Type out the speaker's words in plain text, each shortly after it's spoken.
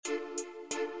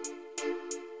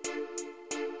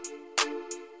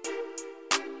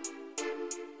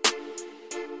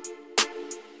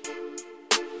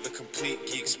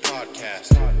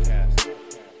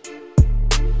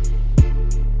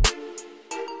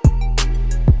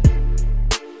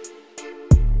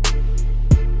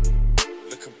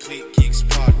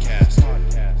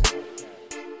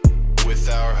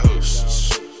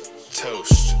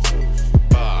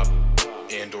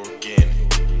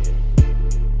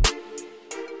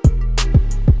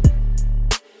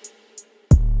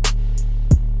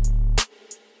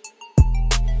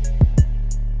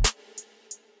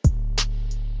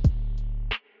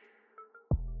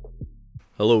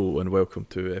Hello and welcome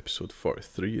to episode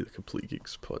 43 of the Complete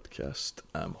Geeks podcast.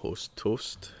 I'm host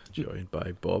Toast, joined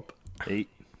by Bob. Hey.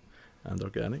 And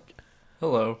Organic.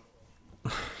 Hello.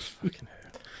 Fucking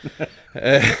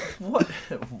hell. What?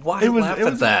 Why laugh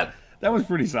at that? That was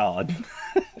pretty solid.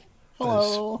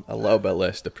 Hello. A little bit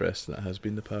less depressed than it has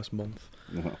been the past month.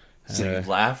 So you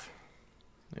laugh?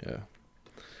 Yeah.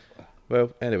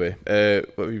 Well, anyway,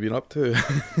 what have you been up to?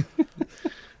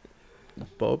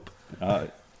 Bob?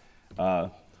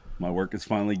 My work is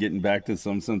finally getting back to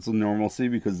some sense of normalcy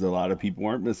because a lot of people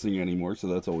aren't missing anymore, so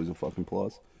that's always a fucking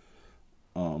plus.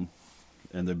 And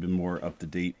they've been more up to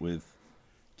date with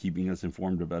keeping us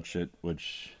informed about shit,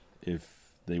 which if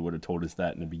they would have told us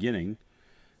that in the beginning,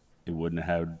 it wouldn't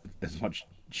have had as much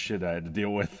shit I had to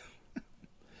deal with.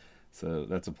 So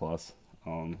that's a plus.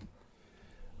 I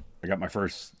got my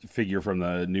first figure from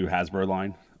the new Hasbro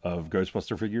line of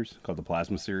Ghostbuster figures called the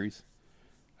Plasma Series.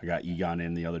 I got Egon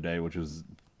in the other day,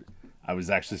 I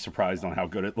was actually surprised on how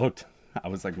good it looked. I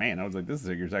was like, this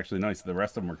figure's actually nice. The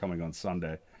rest of them are coming on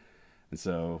Sunday. And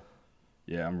so,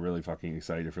 yeah, I'm really fucking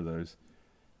excited for those.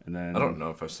 And then I don't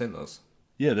know if I've seen those.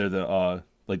 Yeah, they're the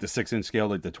like the 6-inch scale,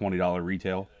 like the $20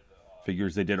 retail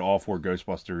figures. They did all 4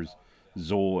 Ghostbusters,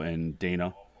 Zool and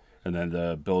Dana. And then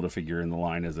the Build-A-Figure in the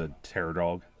line is a Terror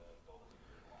Dog.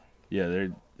 Yeah,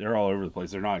 they're all over the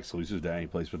place. They're not exclusive to any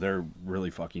place, but they're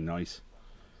really fucking nice.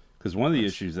 Because one of the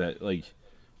issues that like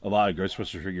a lot of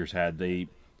Ghostbuster figures had, they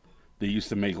used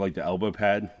to make like the elbow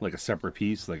pad like a separate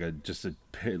piece, like just a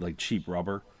like cheap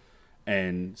rubber,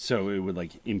 and so it would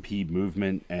like impede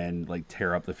movement and like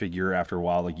tear up the figure after a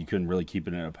while. Like you couldn't really keep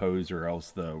it in a pose, or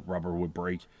else the rubber would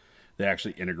break. They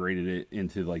actually integrated it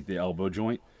into like the elbow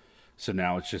joint, so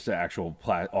now it's just an actual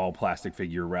all plastic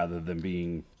figure rather than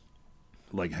being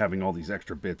like having all these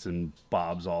extra bits and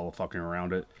bobs all fucking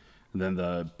around it. And then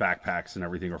the backpacks and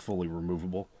everything are fully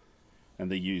removable. And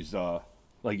they used,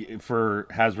 like, for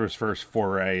Hasbro's first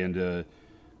foray into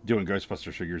doing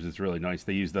Ghostbusters figures, it's really nice.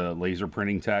 They use the laser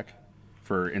printing tech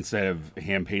for, instead of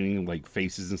hand painting, like,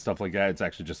 faces and stuff like that, it's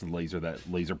actually just a laser that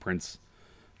laser prints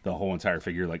the whole entire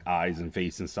figure, like eyes and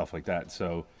face and stuff like that.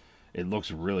 So it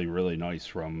looks really, really nice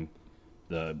from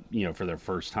the, for their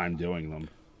first time doing them.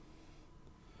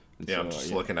 And yeah, so, I'm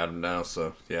just looking at them now,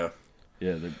 so, yeah.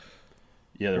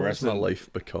 Yeah, the rest of my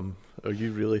life become? Are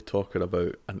you really talking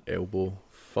about an elbow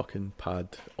fucking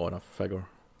pad on a figure?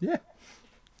 Yeah.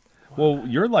 Well,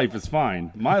 your life is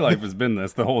fine. My life has been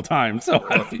this the whole time. So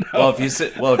if you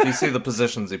see the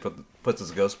positions he puts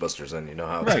his Ghostbusters in, you know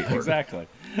how it's right, exactly.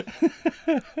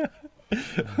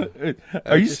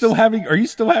 Are you still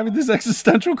having this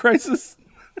existential crisis?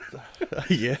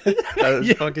 Yeah,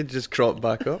 fucking just cropped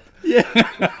back up.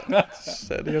 Yeah.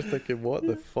 Sitting here thinking, what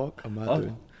the fuck am I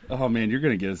doing? Oh man, you're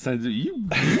gonna get a sense of you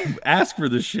ask for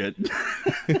this shit.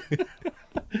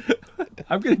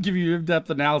 I'm gonna give you in-depth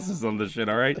analysis on this shit,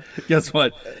 alright? Guess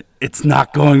what? It's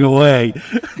not going away.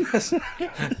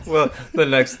 Well, the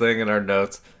next thing in our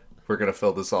notes, we're gonna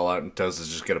fill this all out and Toast is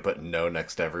just gonna put no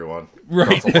next to everyone.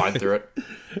 Right. Cross a line through it.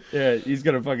 Yeah, he's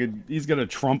gonna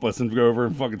trump us and go over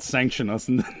and fucking sanction us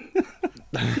and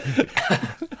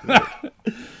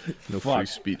no free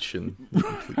speech and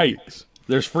hey.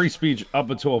 There's free speech up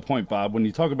until a point, Bob. When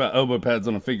you talk about elbow pads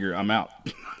on a figure, I'm out.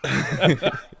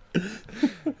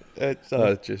 It's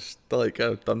just like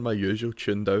I've done my usual,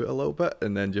 tuned out a little bit,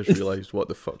 and then just realised what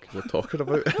the fuck we're talking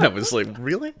about. And I was like,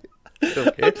 really?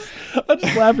 Okay. I'm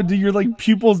just laughing. Do your like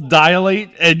pupils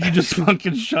dilate and you just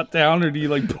fucking shut down, or do you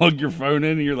like plug your phone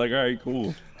in and you're like, all right,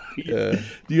 cool. Do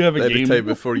you have a Every game? time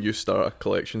before you start a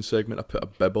collection segment, I put a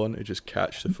bib on to just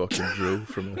catch the fucking drill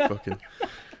from the fucking.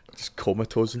 Just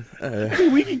comatosing.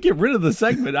 We can get rid of the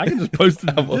segment. I can just post it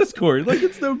in the Discord. Like,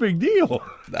 it's no big deal.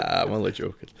 Nah, I'm only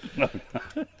joking.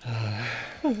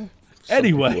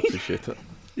 Anyway. Appreciate it.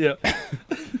 Yeah.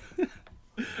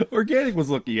 Organic was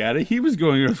looking at it. He was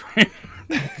going over it.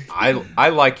 I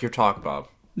like your talk, Bob.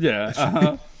 Yeah.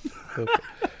 Uh-huh. Okay.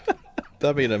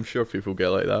 I mean, I'm sure people get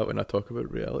like that when I talk about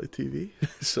reality TV.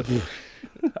 So,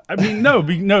 I mean, no,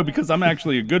 because I'm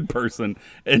actually a good person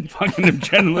and fucking am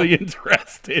genuinely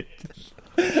interested.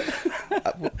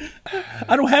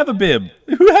 I don't have a bib.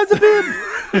 Who has a bib?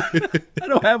 I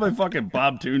don't have a fucking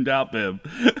Bob tuned out bib.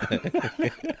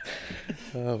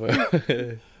 Oh, well.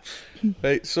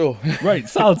 Right, so. Right,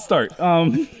 solid start.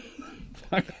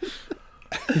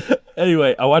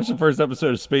 Anyway, I watched the first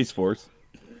episode of Space Force.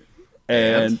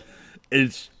 And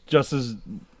it's just as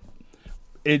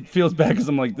it feels bad because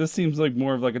I'm like, this seems like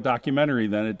more of like a documentary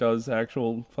than it does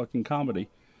actual fucking comedy.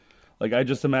 Like, I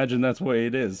just imagine that's the way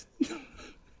it is.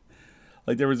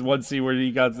 Like there was one scene where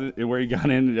he got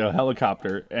in a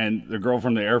helicopter, and the girl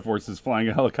from the Air Force is flying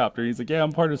a helicopter. He's like, "Yeah,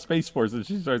 I'm part of Space Force," and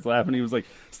she starts laughing. He was like,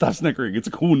 "Stop snickering! It's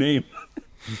a cool name."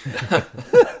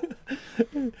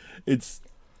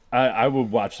 I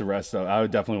would watch the rest of. I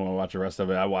would definitely want to watch the rest of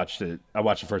it. I watched it. I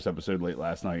watched the first episode late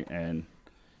last night, and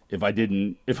if I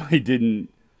didn't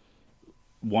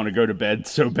want to go to bed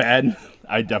so bad,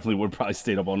 I definitely would probably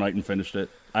stayed up all night and finished it.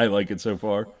 I like it so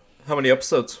far. How many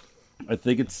episodes? I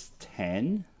think it's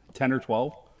 10 or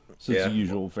 12. So it's the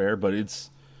usual fare, but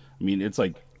it's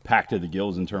like packed to the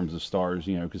gills in terms of stars,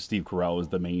 because Steve Carell is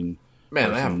the main Man,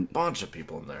 person. I have a bunch of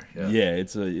people in there. Yeah,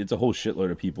 it's a whole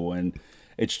shitload of people, and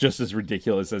it's just as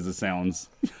ridiculous as it sounds.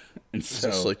 And Is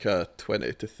this like a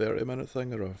 20 to 30 minute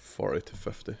thing or a 40 to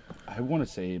 50? I want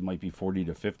to say it might be 40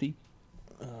 to 50.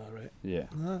 Right. Yeah.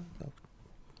 No.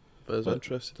 But I was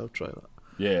interested. I'll try that.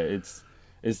 Yeah, it's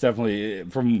definitely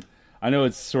from. I know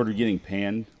it's sort of getting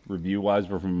panned review wise,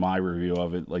 but from my review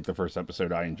of it, like the first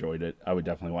episode, I enjoyed it. I would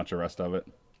definitely watch the rest of it.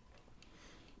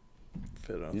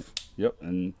 Fair enough. Yep,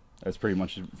 and that's pretty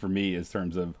much for me in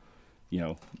terms of,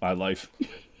 my life.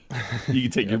 You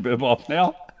can take your bib off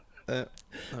now.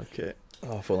 Okay.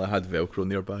 Oh, if only I had Velcro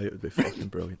nearby, it would be fucking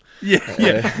brilliant. Yeah.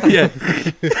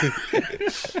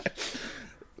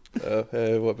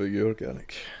 What about you,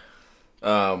 Organic?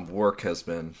 Work has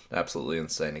been absolutely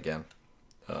insane again.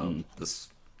 This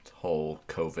whole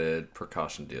COVID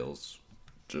precaution deals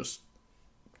just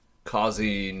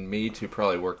causing me to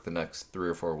probably work the next 3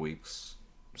 or 4 weeks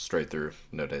straight through,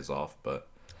 no days off. But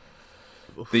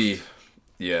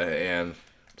and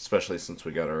especially since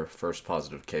we got our first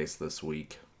positive case this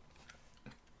week.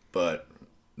 But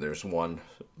there's one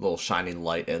little shining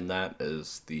light in that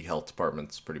is the health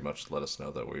department's pretty much let us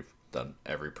know that we've done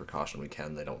every precaution we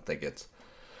can. They don't think it's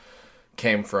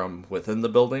came from within the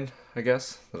building, I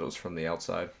guess, that it was from the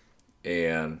outside,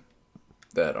 and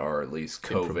that are at least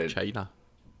COVID. From China.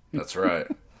 That's right.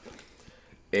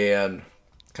 And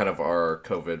kind of our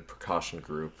COVID precaution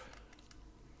group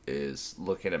is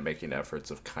looking at making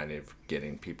efforts of kind of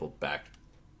getting people back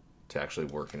to actually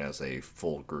working as a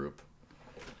full group.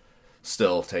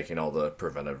 Still taking all the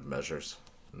preventive measures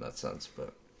in that sense,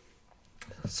 but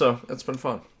so it's been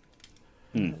fun.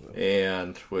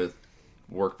 And with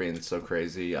work being so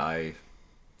crazy, I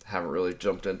haven't really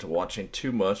jumped into watching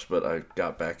too much, but I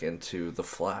got back into The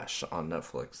Flash on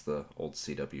Netflix, the old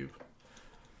CW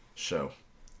show.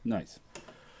 Nice.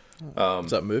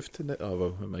 Has that moved to Netflix? Oh,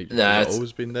 well, it might Nah, it's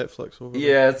always been Netflix over there?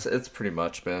 Yeah, it's pretty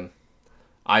much been.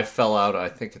 I fell out, I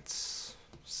think it's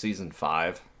season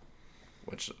 5,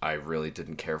 which I really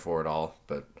didn't care for at all,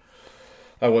 but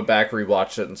I went back,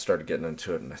 rewatched it, and started getting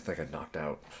into it, and I think I knocked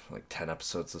out like 10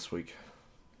 episodes this week.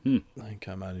 I think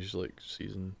I managed like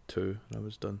season 2 and I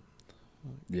was done.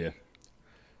 Yeah.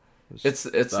 It's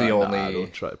the only. I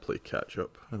don't try to play catch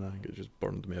up, and I think it just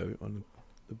burned me out on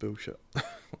the bullshit.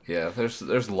 Yeah, there's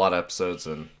a lot of episodes,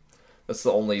 and that's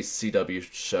the only CW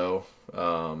show,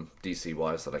 DC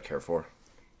wise, that I care for.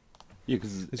 Yeah,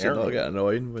 because Is it not getting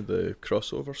annoying with the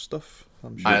crossover stuff?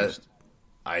 I'm sure.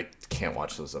 I can't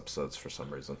watch those episodes for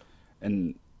some reason.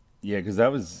 And yeah,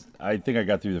 because I think I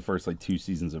got through the first like 2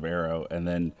 seasons of Arrow, and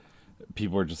then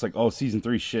people were just like, "Oh, season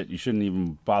 3 shit, you shouldn't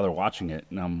even bother watching it."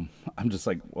 And I'm just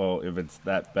like, well, if it's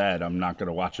that bad, I'm not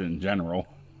gonna watch it in general.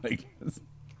 Like, it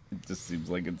just seems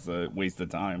like it's a waste of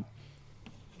time.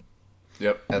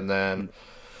 Yep, and then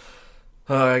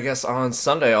I guess on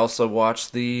Sunday I also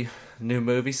watched the new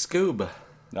movie Scoob.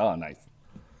 Oh, nice.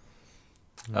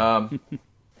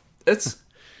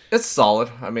 It's solid.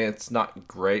 I mean, it's not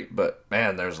great, but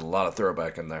man, there's a lot of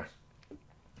throwback in there.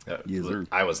 Yes, sir.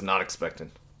 I was not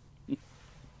expecting.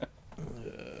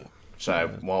 So I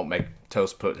won't make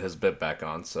Toast put his bit back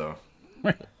on, so.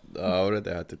 I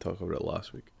already had to talk about it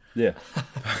last week. Yeah.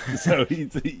 So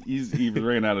he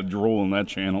ran out of drool on that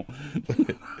channel.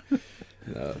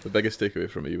 The biggest takeaway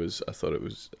for me was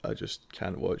I just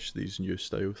can't watch these new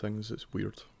style things. It's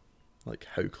weird, like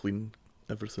how clean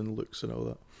everything looks and all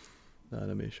that. The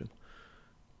animation.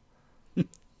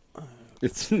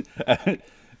 It's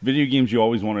video games you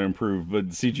always want to improve,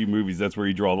 but CG movies, that's where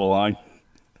you draw the line.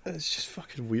 It's just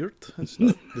fucking weird. It's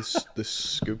not this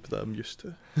scoop that I'm used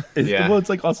to. Yeah. Well, it's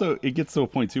like also it gets to a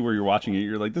point too where you're watching it,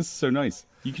 you're like, this is so nice.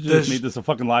 You could just made this a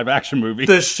fucking live action movie.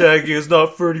 This Shaggy is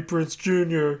not Freddie Prinze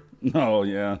Jr. Oh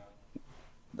yeah,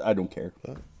 I don't care.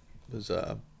 I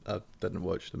didn't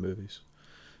watch the movies.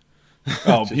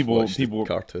 Oh, Just people watched the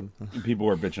cartoon. people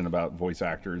are bitching about voice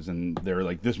actors, and they're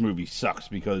like, this movie sucks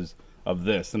because of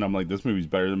this, and I'm like, this movie's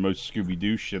better than most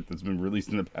Scooby-Doo shit that's been released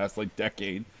in the past like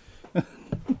decade. How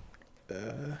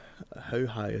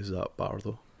high is that bar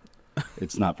though?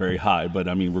 It's not very high, but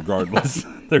I mean, regardless,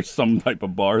 there's some type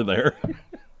of bar there.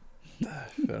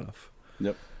 Fair enough.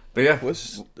 Yep. But yeah,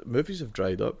 Movies have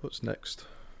dried up. What's next?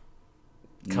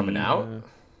 coming out.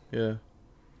 Yeah.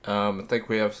 I think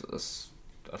we have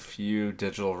a few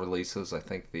digital releases. I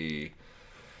think the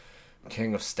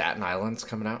King of Staten Island's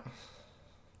coming out.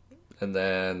 And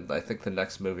then I think the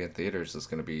next movie in theaters is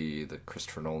going to be the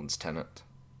Christopher Nolan's Tenet.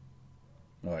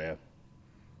 Oh yeah.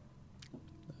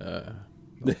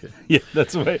 Okay. Yeah,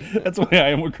 that's the way I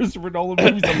am with Christopher Nolan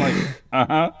movies. I'm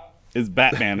like, is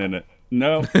Batman in it?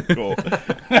 No, cool. All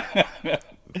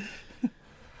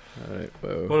right.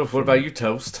 Well, What about you,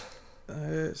 Toast?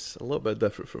 it's a little bit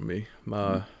different from me.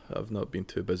 I've not been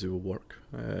too busy with work.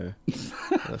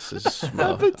 This is I've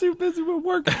my been too busy with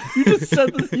work. You just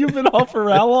said that you've been off for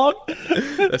how long?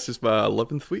 this is my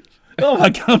 11th week. Oh my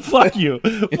god, fuck you.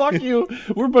 Fuck you.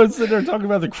 We're both sitting there talking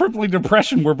about the crippling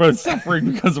depression we're both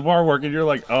suffering because of our work, and you're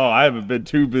like, oh, I haven't been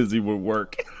too busy with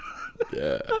work.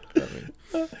 Yeah. I mean,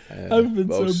 I've been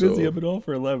so also, busy. I've been off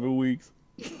for 11 weeks.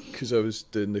 because I was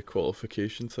doing the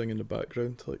qualification thing in the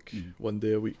background, like one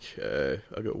day a week. I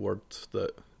got word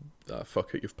that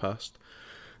fuck it, you've passed.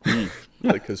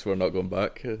 Because we're not going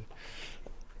back.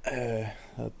 I'd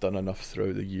done enough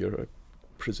throughout the year to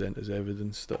present as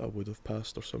evidence that I would have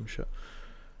passed or some shit.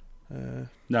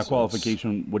 Now, So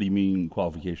qualification, what do you mean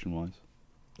qualification-wise?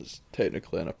 It's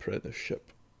technically an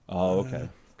apprenticeship. Oh, okay.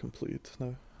 Completed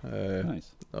now.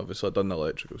 Nice. Obviously, I'd done the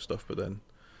electrical stuff, but then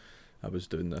I was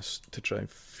doing this to try and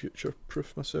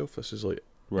future-proof myself. This is like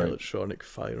Right. electronic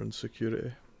fire and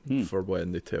security for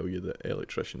when they tell you that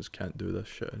electricians can't do this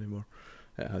shit anymore.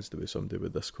 It has to be somebody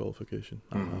with this qualification.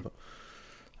 I don't have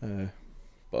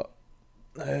it.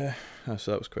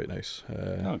 So that was quite nice.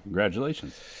 Oh,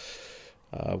 congratulations.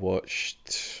 I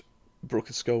watched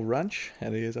Broken Skull Ranch.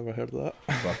 Any of you ever heard of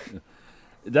that?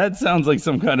 That sounds like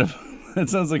some kind of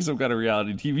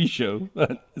reality TV show.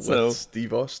 So With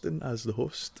Steve Austin as the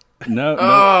host. no.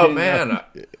 Oh no, man,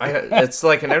 it's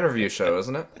like an interview show,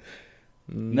 isn't it?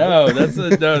 No, that's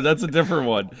a different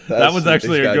one. That was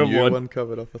actually he's a got good new one.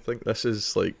 coming up. I think this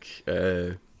is like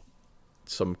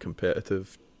some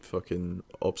competitive fucking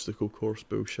obstacle course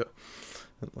bullshit,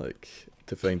 and like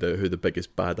to find out who the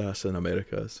biggest badass in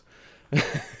America is.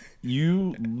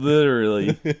 You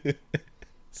literally.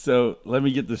 So let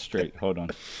me get this straight. Hold on.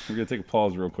 We're gonna take a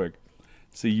pause real quick.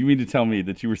 So you mean to tell me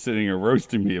that you were sitting here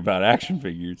roasting me about action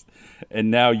figures,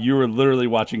 and now you are literally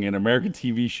watching an American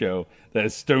TV show that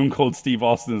has Stone Cold Steve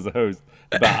Austin as a host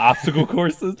about obstacle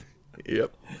courses?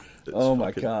 Yep. It's Oh my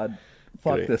fucking god!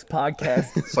 Fuck great. this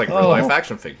podcast. It's like real life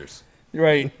action figures.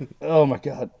 Right. Oh my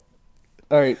god.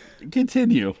 All right,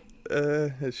 continue.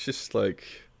 It's just like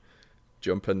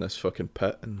jump in this fucking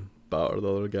pit and batter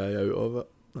the other guy out of it.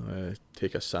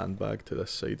 Take a sandbag to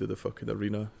this side of the fucking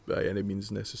arena by any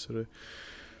means necessary.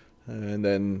 And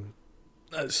then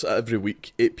it's every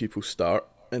week 8 people start,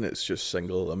 and it's just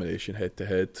single elimination head to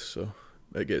head. So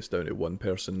it gets down to one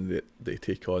person that they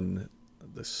take on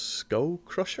the Skull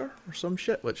Crusher or some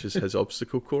shit, which is his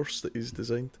obstacle course that he's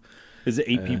designed. Is it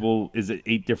 8 people? Is it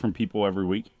 8 different people every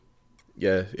week?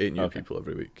 Yeah, 8 new Okay. people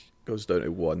every week. Goes down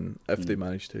to one. If they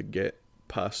manage to get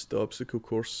past the obstacle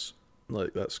course,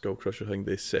 like that Skull Crusher thing,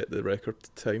 they set the record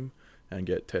time and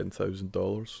get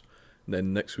 $10,000. And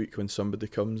then next week when somebody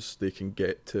comes, they can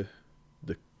get to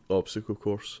the obstacle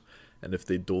course. And if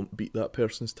they don't beat that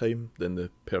person's time, then the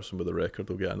person with the record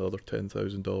will get another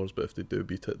 $10,000. But if they do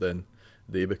beat it, then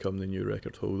they become the new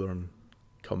record holder and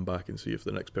come back and see if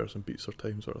the next person beats their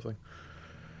time, sort of thing.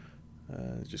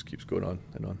 It just keeps going on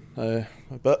and on.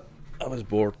 But I was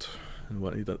bored and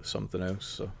wanted something else,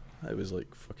 so it was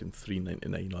like fucking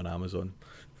 $3.99 on Amazon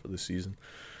for the season.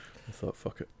 I thought,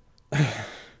 fuck it.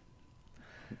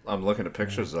 I'm looking at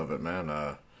pictures of it, man.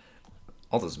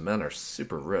 All those men are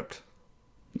super ripped,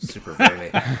 super veiny.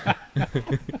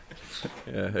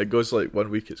 Yeah, it goes like one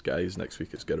week it's guys, next week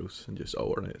it's girls, and just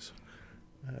alternates.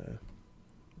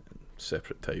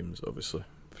 Separate times, obviously,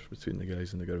 between the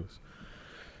guys and the girls.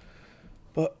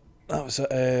 But that was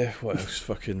it. What else?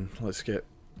 Fucking, let's get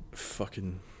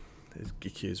fucking as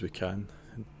geeky as we can.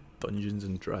 Dungeons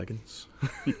and Dragons.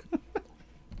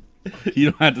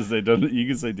 You don't have to say. You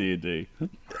can say D&D.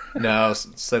 No,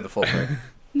 say the full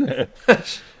thing.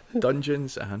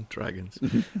 Dungeons and Dragons.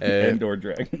 Indoor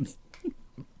dragons.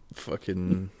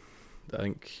 Fucking, I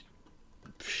think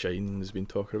Shine has been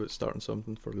talking about starting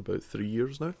something for about 3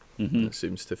 years now. Mm-hmm. It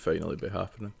seems to finally be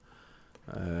happening.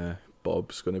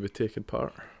 Bob's going to be taking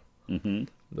part. Mm-hmm.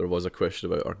 There was a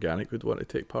question about Organic would want to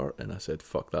take part, and I said,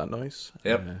 fuck that noise.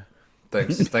 Yep.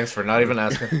 Thanks for not even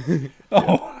asking.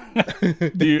 Oh,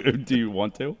 do you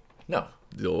want to? No,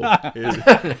 No,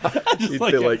 he'd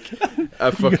be like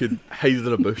a fucking hide in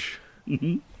a bush.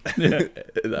 That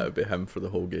would be him for the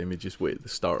whole game. He'd just wait at the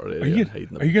starter area and hide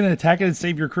in Are you going to attack it and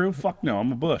save your crew? Fuck no,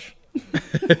 I'm a bush.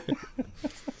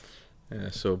 Yeah,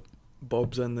 so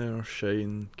Bob's in there,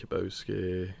 Shine,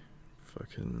 Kabowski,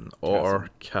 fucking Otter,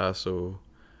 Castle,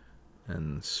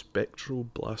 and Spectral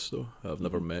Blasto. I've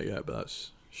never met yet, but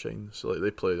that's Shine. So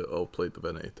like they all played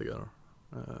Divinity together.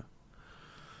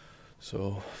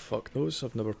 So fuck knows.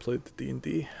 I've never played the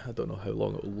D&D. I don't know how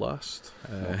long it'll last.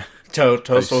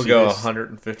 Toast will go serious-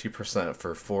 150%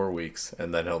 for 4 weeks,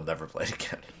 and then he'll never play it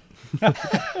again.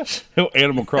 He'll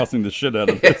Animal Crossing the shit out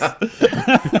of this.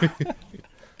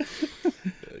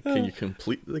 Can you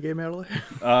complete the game early?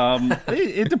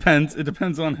 It depends. It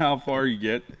depends on how far you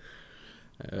get.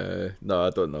 No,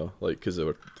 I don't know. Like, because they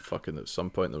were fucking at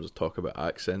some point there was talk about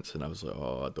accents, and I was like,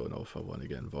 oh, I don't know if I want to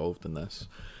get involved in this.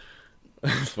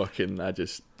 Fucking, I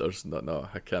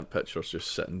can't picture us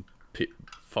just sitting.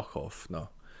 Fuck off. No,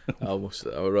 I want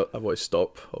to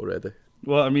stop already.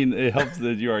 Well, I mean, it helps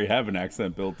that you already have an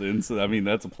accent built in, so I mean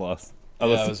that's a plus. I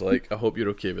was like, I hope you're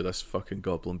okay with this fucking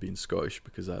goblin being Scottish,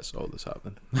 because that's all that's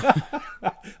happening.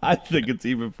 I think it's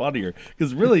even funnier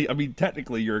because really, I mean,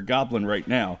 technically you're a goblin right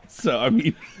now. So I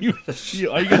mean, all you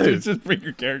gotta do is just bring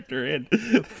your character in.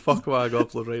 Fuck why a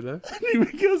goblin right now?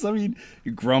 Because I mean,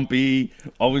 you're grumpy,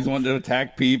 always wanting to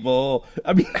attack people.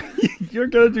 I mean, you're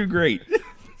gonna do great.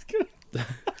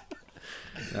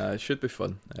 It should be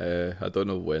fun. I don't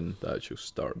know when the actual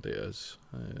start date is,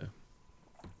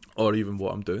 or even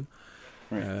what I'm doing.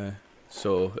 Right.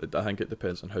 So I think it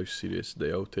depends on how serious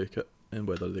they all take it, and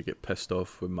whether they get pissed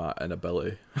off with my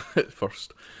inability at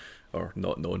first, or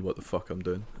not knowing what the fuck I'm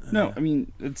doing. No, I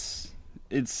mean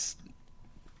it's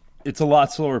a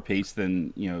lot slower paced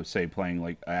than, you know, say playing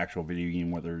like an actual video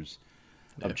game where there's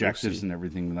objectives and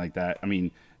everything like that. I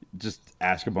mean, just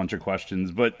ask a bunch of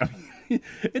questions, but I mean,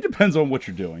 it depends on what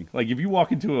you're doing. Like if you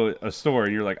walk into a store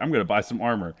and you're like, I'm going to buy some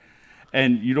armor,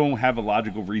 and you don't have a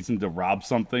logical reason to rob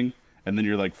something, and then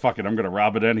you're like, fuck it, I'm going to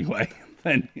rob it anyway.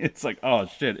 Then it's like, oh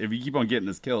shit, if you keep on getting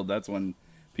us killed, that's when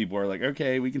people are like,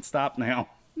 okay, we can stop now.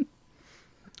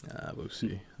 We'll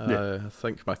see. Yeah. I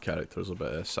think my character's a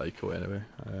bit of a psycho anyway.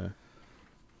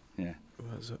 Yeah.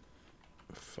 What is it?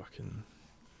 Fucking...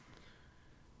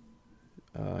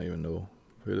 I don't even know.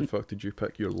 Who the fuck did you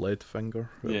pick? Your lead finger?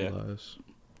 Yeah. That is.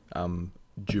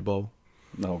 Jubal.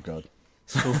 Oh god.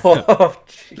 Oh,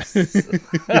 Jesus.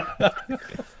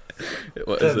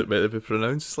 What is it meant to be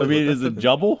pronounced? I mean, is it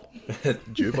Jubble?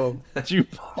 Jubal.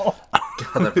 Jubal.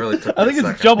 God, that really took I me think a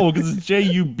it's second. Jubble because it's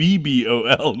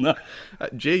Jubbol. No.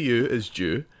 J-U is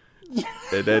Jew.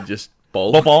 And then just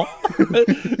ball. Ball.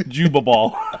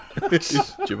 Jubal.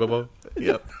 Jubal.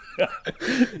 Yep.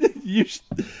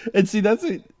 And see, that's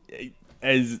it.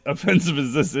 As offensive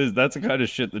as this is, that's the kind of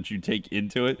shit that you take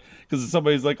into it. Because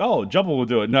somebody's like, "Oh, Jubble will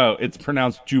do it." No, it's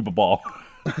pronounced Jubal.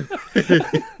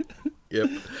 Yep.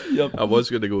 I was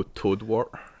going to go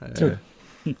Toadwort.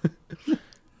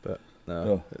 But no,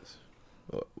 Oh. it's,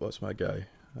 what's my guy?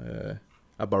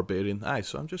 A barbarian. Aye,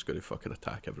 so I'm just going to fucking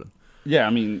attack everything. Yeah, I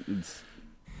mean,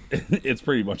 it's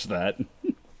pretty much that.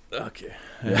 Okay.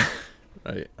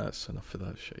 Right, that's enough of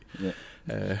that shit.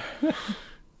 Yeah.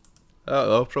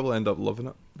 I'll probably end up loving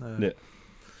it.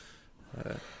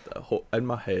 Yeah. In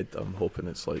my head, I'm hoping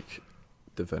it's like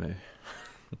Divinity.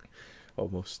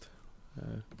 Almost.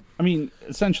 I mean,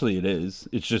 essentially it is.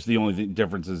 It's just the only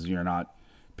difference is you're not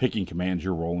picking commands,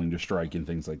 you're rolling to strike and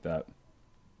things like that.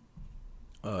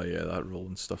 Oh yeah, that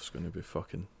rolling stuff's going to be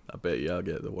fucking... I bet you I'll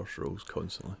get the worst rolls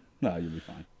constantly. No, you'll be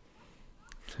fine.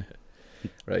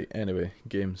 Right, anyway,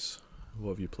 games.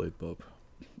 What have you played, Bob?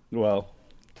 Well,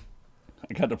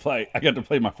 I got to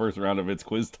play my first round of It's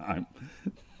Quiz Time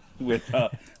with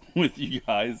you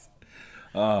guys.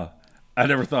 I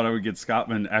never thought I would get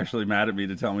Scottman actually mad at me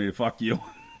to tell me to fuck you.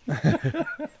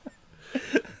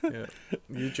 Yeah.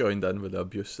 You joined in with the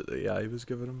abuse that the AI was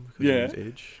giving him because Yeah. of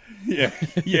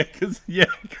his age.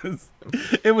 Because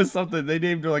it was something they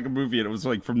named it like a movie, and it was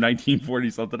like from 1940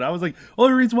 something. I was like,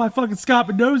 only reason why fucking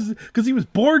Scottman knows is because he was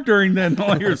born during then.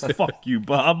 All I hear is "fuck you,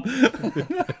 Bob."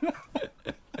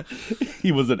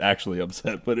 He wasn't actually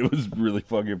upset, but it was really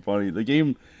fucking funny. The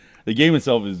game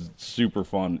itself is super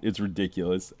fun. It's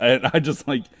ridiculous, and I just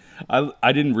like.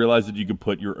 I didn't realize that you could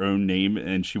put your own name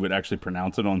and she would actually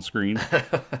pronounce it on screen.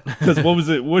 Because what was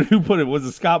it? Who put it? Was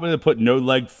it Scottman that put "no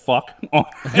leg fuck" on?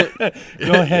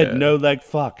 Go ahead, Yeah. no leg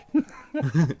fuck.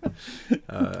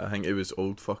 I think it was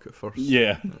old fuck at first.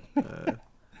 Yeah.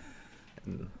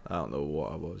 And I don't know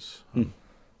what I was.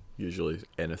 Usually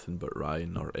anything but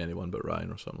Ryan or anyone but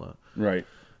Ryan or something like Right.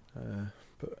 that.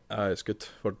 But it's good.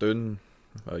 We're doing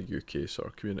a UK sort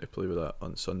of community play with that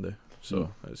on Sunday,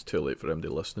 so it's too late for anybody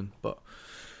listening. But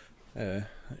let's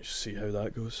see how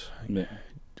that goes. Yeah.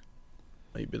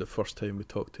 Might be the first time we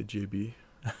talk to JB.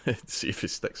 See if he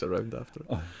sticks around after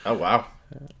it. Oh wow.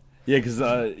 Yeah,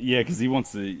 because he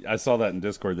wants to. I saw that in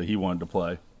Discord that he wanted to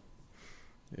play.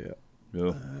 Yeah.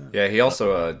 Yeah. Yeah, he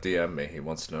also DM'd me. He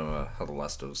wants to know how The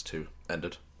Last of Us 2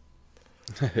 ended.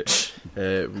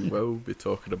 We will be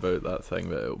talking about that thing,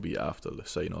 but it'll be after the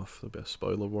sign off. There'll be a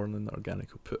spoiler warning that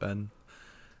Organic will put in,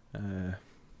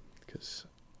 because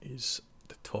he's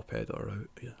the top editor out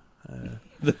here.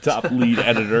 The top lead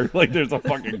editor. Like, there's a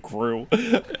fucking crew.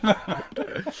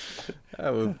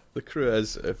 Well, the crew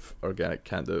is, if Organic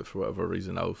can't do it for whatever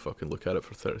reason, I'll fucking look at it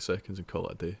for 30 seconds and call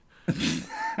it a day.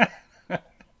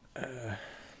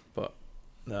 But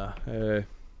nah, we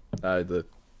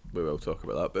will talk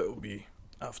about that, but it'll be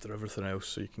after everything else,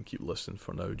 so you can keep listening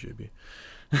for now, JB.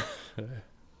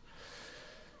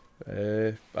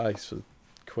 Aye, so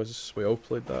quiz, we all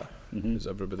played that. Does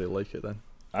everybody like it then?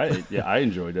 I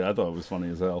enjoyed it. I thought it was funny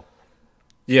as hell.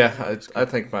 Yeah, I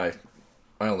think my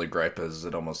only gripe is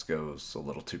it almost goes a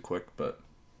little too quick, but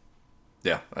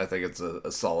yeah, I think it's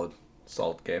a solid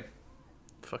game.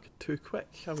 Fucking too quick.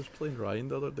 I was playing Ryan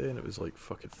the other day and it was like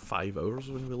fucking 5 hours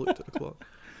when we looked at the clock.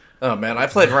 Oh man, I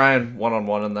played Ryan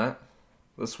 1-on-1 in that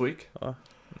this week. How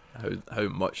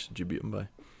much did you beat him by?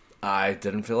 I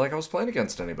didn't feel like I was playing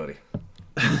against anybody.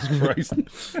 Christ.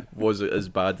 Was it as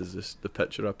bad as the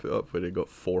picture I put up where he got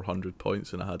 400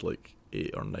 points and I had like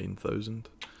 8,000 or 9,000?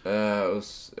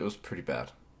 It was pretty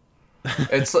bad.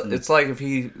 It's like if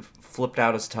he flipped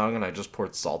out his tongue and I just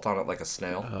poured salt on it like a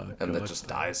snail, and it just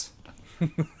dies.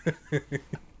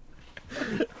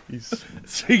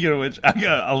 Speaking of which, I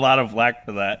got a lot of flack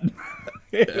for that.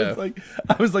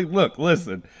 I was like, look,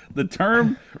 listen, the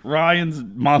term Ryan's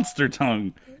monster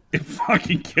tongue, it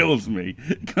fucking kills me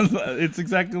because it's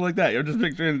exactly like that. You're just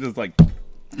picturing it just like,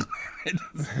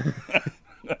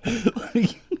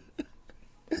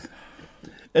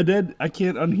 and then I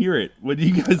can't unhear it when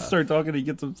you guys start talking. He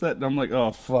gets upset, and I'm like,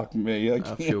 oh fuck me. I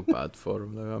feel bad for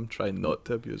him now. I'm trying not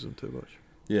to abuse him too much.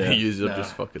 Yeah, he's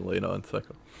just fucking laying it on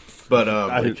thicker. But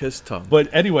like his tongue. But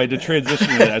anyway, to transition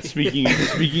to that,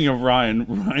 speaking of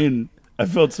Ryan, I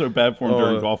felt so bad for him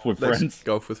during Golf with Friends.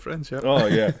 Golf with Friends, yeah. Oh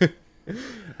yeah.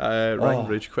 Ryan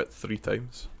rage quit 3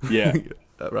 times. Yeah.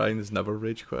 Ryan has never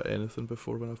rage quit anything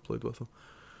before when I've played with him.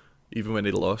 Even when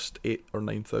he lost 8,000 or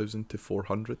 9,000 to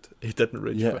 400, he didn't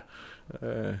rage quit.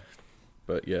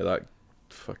 But yeah, that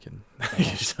fucking.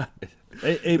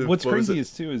 What's crazy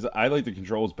is I like the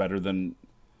controls better than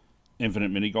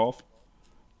Infinite Mini Golf,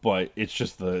 but it's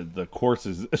just the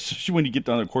courses, especially when you get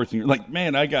down the course and you're like,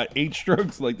 man, I got 8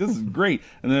 strokes, like this is great,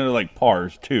 and then they're like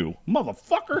pars 2,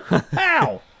 motherfucker,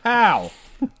 how?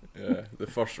 Yeah, the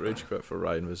first rage quit for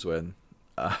Ryan was when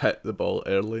I hit the ball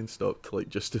early and stopped like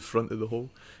just in front of the hole.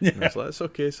 Yeah. And I was like, it's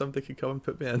okay, somebody can come and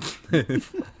put me in.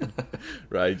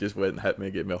 Ryan just went and hit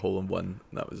me, gave me a hole in one,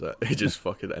 and that was it. He just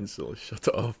fucking instantly shut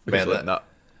it off. He was like, nah,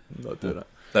 I'm not doing it.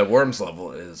 That Worms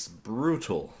level is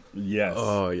brutal. Yes.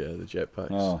 Oh yeah, the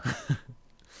jetpacks.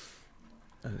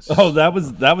 Oh, that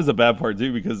was a bad part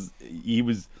too, because he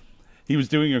was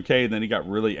doing okay, and then he got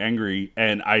really angry,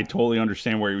 and I totally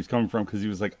understand where he was coming from, because he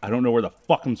was like, I don't know where the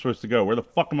fuck I'm supposed to go. Where the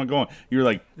fuck am I going? You're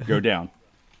like, go down.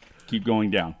 Keep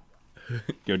going down.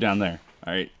 Go down there.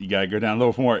 All right, you gotta go down a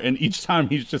little more. And each time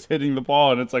he's just hitting the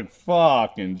ball, and it's like,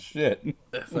 fucking shit.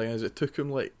 The thing is, it took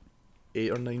him like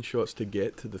 8 or 9 shots to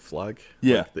get to the flag.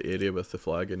 Yeah. Like the area with the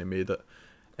flag, and he made it.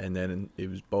 And then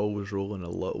ball was rolling a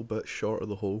little bit short of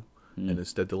the hole. And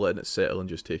instead of letting it settle and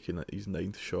just taking his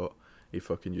 9th shot, he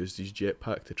fucking used his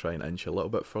jetpack to try and inch a little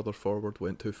bit further forward,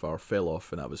 went too far, fell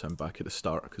off, and that was him back at the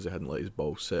start because he hadn't let his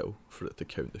ball settle for it to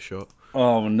count the shot.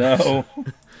 Oh no.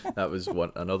 That was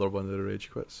another one of the rage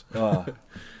quits. Oh.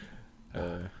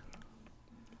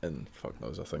 And fuck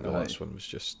knows, I think the last one was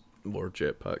just more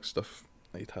jetpack stuff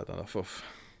I'd had enough of.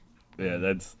 Yeah,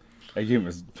 that game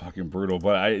was fucking brutal,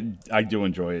 but I do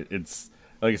enjoy it. It's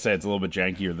like I said, it's a little bit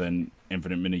jankier than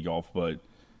Infinite Mini Golf, but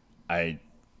I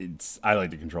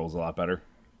like the controls a lot better.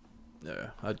 Yeah,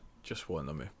 I just want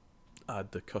them to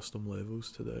add the custom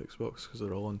levels to the Xbox because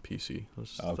they're all on PC.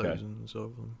 There's thousands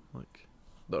of them. Like,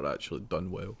 they're actually done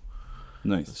well.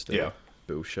 Nice. Instead of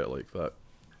bullshit like that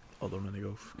other mini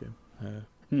golf game.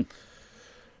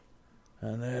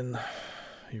 And then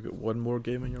you've got one more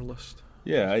game on your list.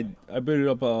 Yeah, I booted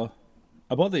up.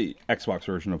 I bought the Xbox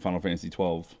version of Final Fantasy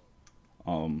 12,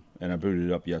 and I booted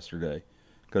it up yesterday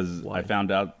because I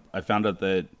found out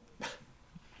that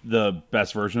the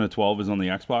best version of 12 is on the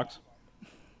Xbox.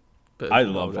 But I I've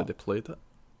love already it. played it.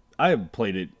 I have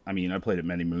played it. I mean, I played it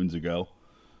many moons ago,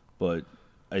 but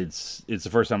it's the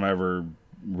first time I ever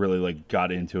really like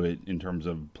got into it in terms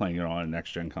of playing it on a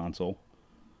next gen console.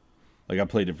 Like I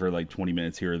played it for like 20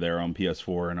 minutes here or there on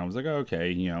PS4, and I was like, oh, okay,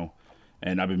 you know.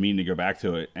 And I've been meaning to go back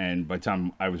to it. And by the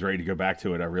time I was ready to go back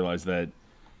to it, I realized that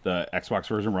the Xbox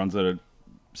version runs at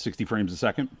 60 frames a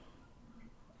second,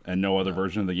 and no other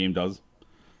version of the game does.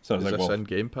 So I was Is like, this well, in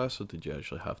Game Pass, or did you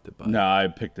actually have to buy it? no, I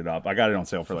picked it up. I got it on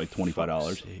sale for like $25.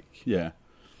 Fuck's sake. Yeah.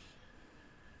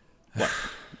 What?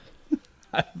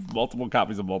 I have multiple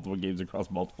copies of multiple games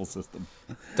across multiple systems.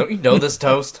 Don't you know this,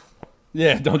 Toast?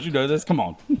 Yeah, don't you know this? Come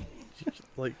on.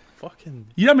 Like, fucking...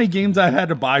 You know how many games I had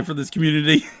to buy for this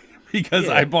community? Because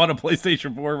Yeah. I bought a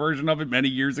PlayStation 4 version of it many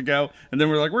years ago, and then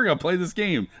we're like, we're going to play this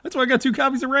game. That's why I got 2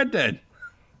 copies of Red Dead.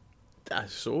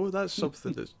 That's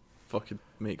something that fucking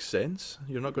makes sense.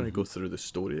 You're not going to go through the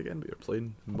story again, but you're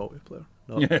playing multiplayer.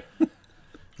 No, Yeah.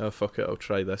 oh, fuck it, I'll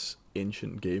try this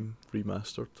ancient game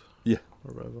remastered Yeah.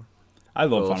 or whatever. I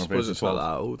love Well, I Final suppose Fantasy it's not 12.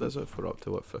 that old, is it? If we're up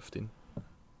to, what, 15?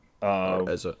 Uh, Or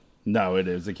is it? no, it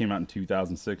is. It came out in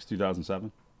 2006,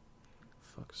 2007.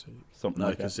 Fuck's sake. Something No,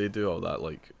 like because that. they do all that,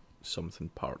 like, something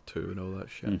part 2 and all that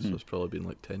shit, Mm-hmm. so it's probably been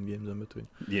like 10 games in between.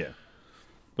 Yeah.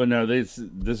 But no, this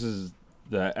is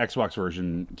the Xbox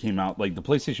version came out, like the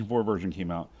PlayStation 4 version came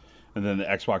out, and then the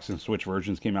Xbox and Switch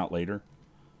versions came out later.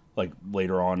 Like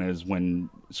later on is when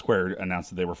Square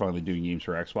announced that they were finally doing games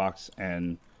for Xbox,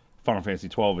 and Final Fantasy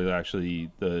 12 is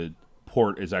actually, the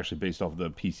port is actually based off of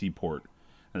the PC port,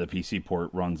 and the PC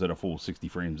port runs at a full 60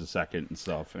 frames a second and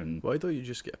stuff, and Why don't you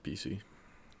just get a PC?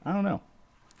 I don't know.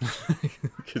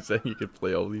 Because then you could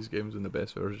play all these games in the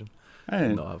best version And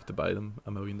and not have to buy them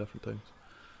a million different times.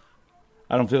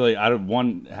 I don't feel like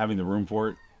having the room for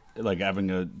it, like having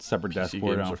a separate desk PC for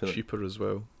it. I games don't are feel like, cheaper as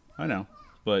well. I know,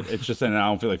 but it's just that I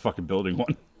don't feel like fucking building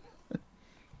one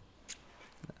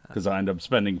because I end up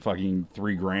spending fucking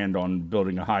 $3,000 on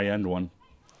building a high end one.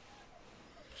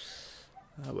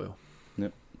 Ah, well.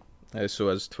 Yep. So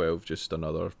is 12 just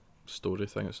another story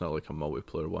thing? It's not like a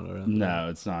multiplayer one or anything? No,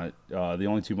 it's not. The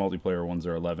only 2 multiplayer ones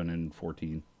are 11 and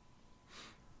 14.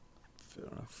 Fair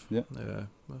enough. Yep. Yeah.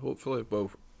 Well, hopefully, well,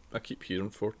 I keep hearing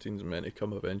 14's meant to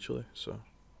come eventually, so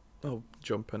I'll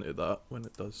jump into that when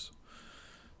it does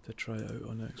to try it out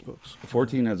on Xbox.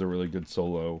 14 has a really good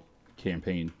solo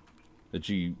campaign that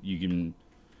you can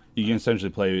essentially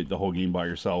play the whole game by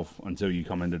yourself until you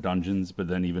come into dungeons, but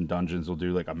then even dungeons will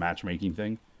do like a matchmaking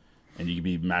thing, and you can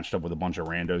be matched up with a bunch of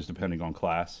randos depending on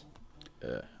class.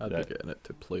 Yeah, I'd That- be getting it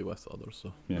to play with others,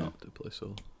 so Yeah. not to play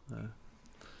solo. I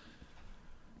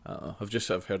don't know.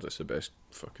 I've heard it's the best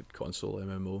fucking console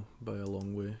MMO by a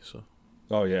long way, so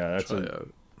Oh yeah, that's try it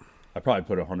out. I probably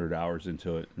put 100 hours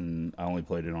into it, and I only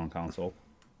played it on console.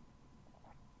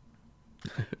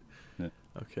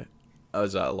 Okay.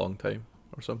 Is that a long time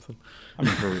or something? I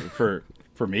mean,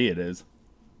 for me, it is.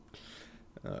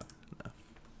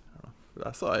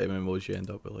 I thought MMOs you end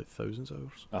up with like thousands of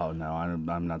hours. Oh no, I'm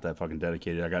not that fucking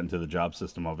dedicated. I got into the job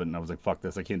system of it, and I was like, "Fuck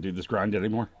this! I can't do this grind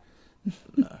anymore."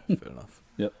 Nah, fair enough.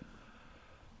 Yep.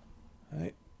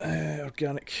 Right.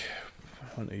 Organic.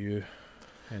 On to you.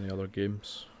 Any other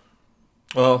games?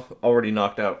 Well, already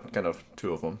knocked out kind of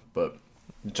 2 of them, but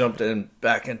jumped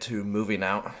back into Moving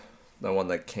Out. The one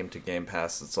that came to Game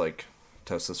Pass. It's like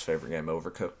Toast's favorite game,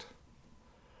 Overcooked.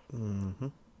 Mm-hmm.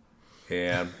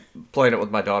 And playing it with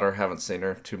my daughter. Haven't seen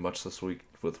her too much this week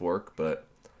with work, but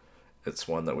it's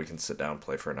one that we can sit down and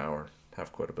play for an hour.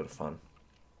 Have quite a bit of fun.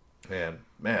 And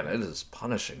man, it is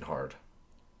punishing hard.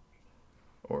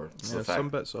 Or it's Yeah, the fact. some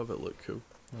bits of it look cool,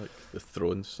 like the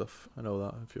throwing stuff and all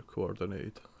that. If you're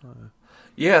coordinated,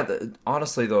 Yeah,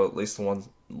 honestly though, at least the ones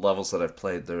levels that I've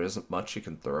played, there isn't much you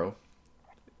can throw,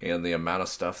 and the amount of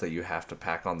stuff that you have to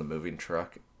pack on the moving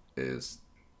truck is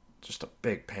just a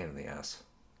big pain in the ass.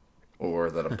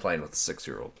 Or that I'm playing with a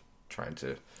 6-year-old trying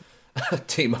to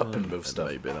team up and move it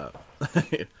stuff. might be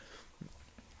that.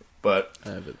 But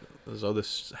But there's all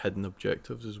this hidden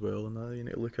objectives as well, and that you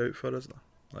need to look out for, isn't there?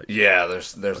 Like, yeah,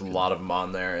 there's a lot of them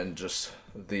on there, and just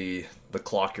the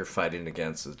clock you're fighting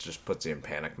against, it just puts you in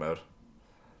panic mode.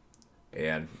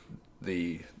 And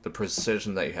the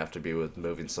precision that you have to be with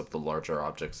moving some of the larger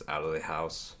objects out of the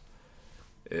house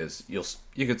is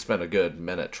you could spend a good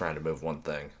minute trying to move one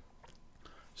thing.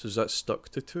 So is that stuck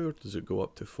to 2, or does it go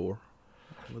up to 4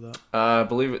 with that? I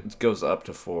believe it goes up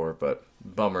to 4, but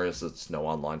bummer is it's no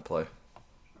online play.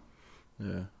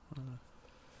 Yeah.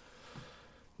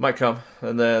 Might come.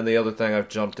 And then the other thing I've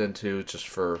jumped into just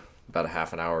for about a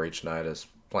half an hour each night is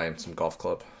playing some golf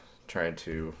club. Trying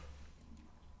to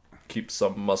keep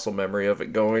some muscle memory of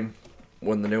it going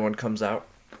when the new one comes out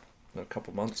in a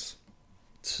couple months.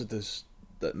 So does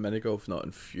that mini golf not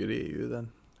infuriate you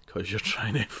then? because you're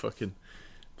trying to fucking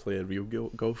play a real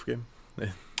golf game.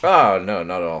 Oh, no,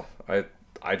 not at all.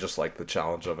 I just like the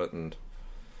challenge of it, and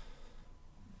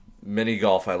mini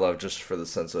golf I love just for the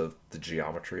sense of the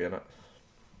geometry in it.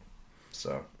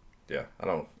 So, yeah, I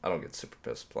don't get super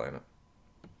pissed playing it.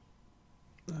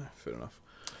 Fair enough.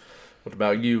 What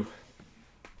about you?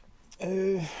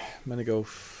 Mini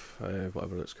golf,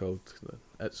 whatever it's called.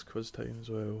 It's quiz time as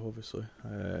well, obviously.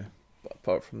 But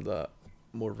apart from that,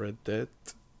 more Red Dead,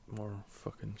 more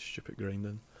fucking stupid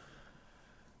grinding.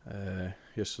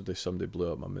 Yesterday somebody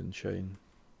blew up my moonshine,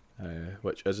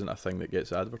 which isn't a thing that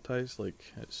gets advertised.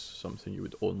 Like, it's something you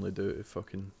would only do to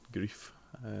fucking grief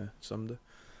someday.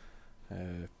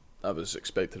 I was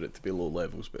expecting it to be low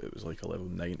levels, but it was like a level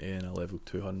 90 and a level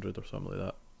 200 or something like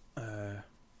that.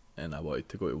 And I wanted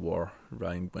to go to war.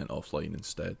 Ryan went offline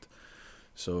instead.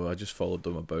 So I just followed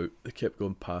them about. They kept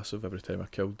going passive every time I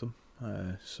killed them.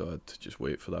 So I'd just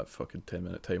wait for that fucking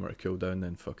 10-minute timer to cool down,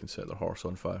 then fucking set their horse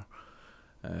on fire.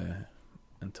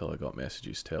 Until I got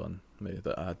messages telling me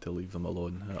that I had to leave them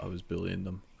alone, that I was bullying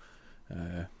them,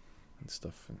 and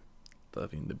stuff. And I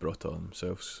mean, they brought it on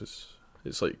themselves.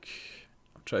 It's like,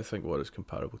 I'm trying to think what it's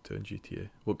comparable to in GTA.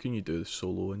 What can you do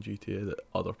solo in GTA that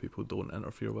other people don't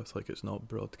interfere with? Like, it's not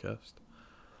broadcast.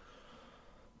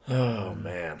 Oh,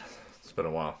 man. It's been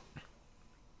a while.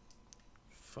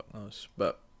 Fuck knows.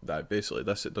 But basically,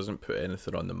 it doesn't put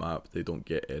anything on the map. They don't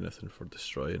get anything for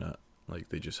destroying it. Like,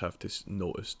 they just have to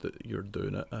notice that you're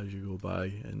doing it as you go by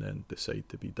and then decide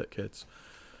to be dickheads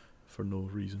for no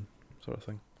reason, sort of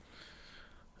thing.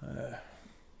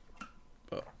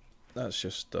 But that's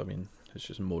just, I mean, it's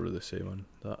just more of the same on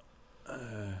that.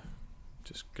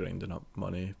 Just grinding up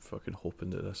money, fucking hoping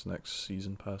that this next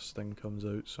season pass thing comes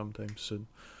out sometime soon.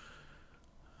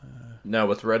 Now,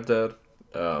 with Red Dead,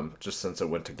 just since it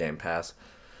went to Game Pass,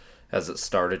 has it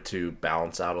started to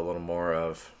balance out a little more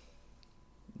of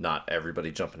not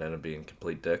everybody jumping in and being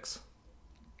complete dicks?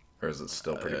 Or is it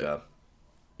still pretty bad?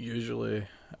 Usually,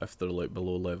 if they're like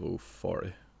below level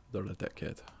 40, they're a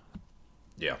dickhead.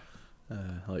 Yeah.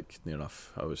 Like, near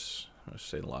enough, I was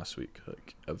saying last week,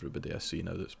 like, everybody I see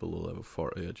now that's below level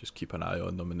 40, I just keep an eye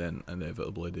on them, and then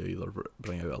inevitably they either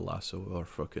bring out a lasso or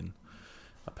fucking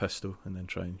a pistol and then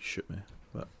try and shoot me.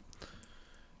 But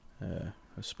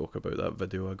I spoke about that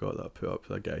video I got that I put up.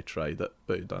 That guy tried it,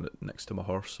 but he done it next to my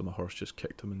horse, so my horse just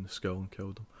kicked him in the skull and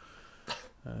killed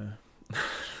him.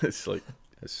 It's like,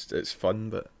 it's fun,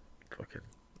 but fucking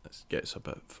it gets a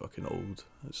bit fucking old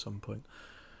at some point.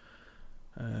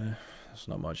 There's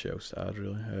not much else to add,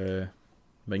 really.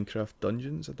 Minecraft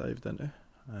Dungeons I dived into.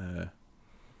 I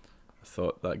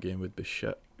thought that game would be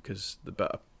shit because the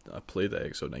bit I played at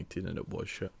XO19 and it was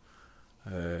shit.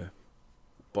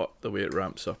 But the way it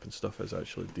ramps up and stuff is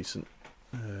actually decent.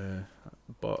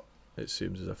 But it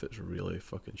seems as if it's really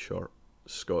fucking short.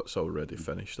 Scott's already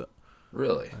finished it.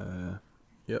 Really?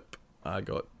 Yep.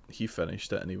 He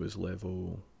finished it and he was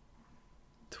level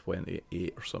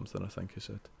 28 or something, I think he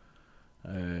said.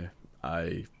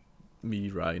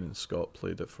 Ryan and Scott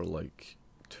played it for like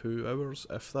 2 hours,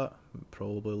 if that,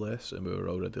 probably less, and we were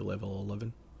already level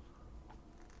 11.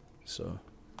 So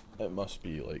it must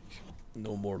be like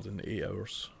no more than 8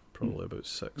 hours, probably about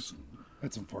 6.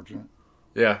 That's unfortunate.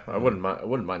 Yeah, I wouldn't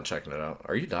mind checking it out.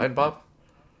 Are you dying, Bob?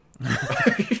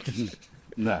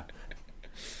 Nah.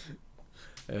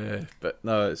 But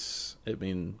no,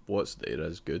 what's there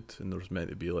is good, and there's meant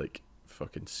to be like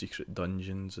fucking secret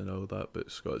dungeons and all that,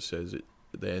 but Scott says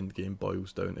the end game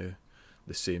boils down to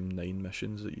the same 9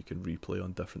 missions that you can replay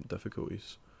on different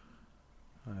difficulties.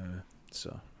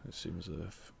 So it seems as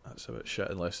if that's a bit shit,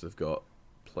 unless they've got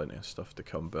plenty of stuff to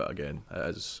come. But again,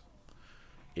 it is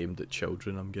aimed at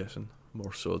children, I'm guessing,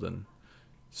 more so than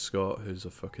Scott, who's a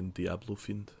fucking Diablo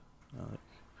fiend.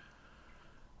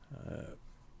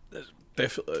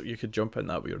 Definitely, you could jump in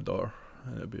that with your daughter,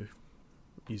 and it'd be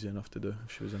easy enough to do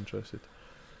if she was interested.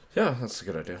 Yeah, that's a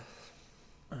good idea.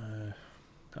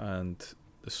 And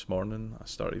this morning I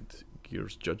started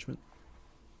Gears Judgment.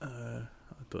 I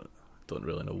don't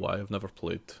really know why. I've never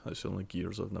played. It's the only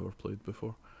Gears I've never played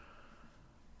before.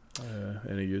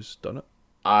 Any of you's done it?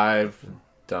 I've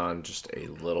done just a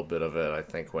little bit of it, I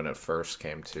think, when it first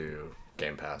came to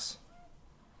Game Pass.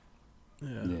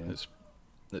 Yeah.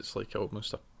 It's like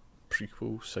almost a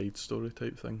prequel side story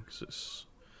type thing, 'cause it's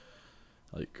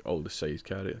like all the side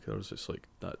characters. It's like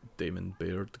that Damon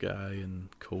Baird guy and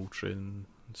Coltrane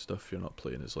and stuff. You're not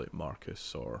playing as like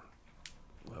Marcus or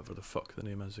whatever the fuck the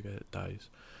name is, the guy that dies.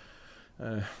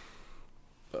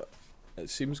 But it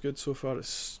seems good so far.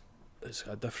 It's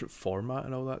got a different format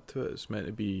and all that to it. It's meant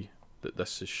to be that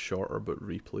this is shorter but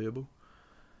replayable.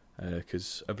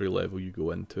 because every level you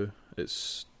go into,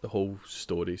 it's the whole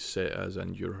story set as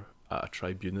in you're at a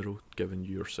tribunal giving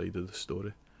your side of the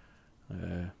story,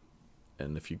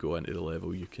 and if you go into the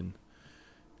level, you can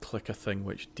click a thing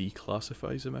which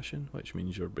declassifies a mission, which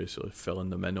means you're basically filling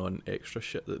them in on extra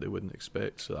shit that they wouldn't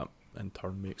expect, so that in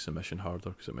turn makes the mission harder,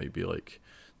 because it might be like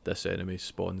this enemy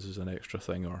spawns as an extra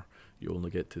thing, or you only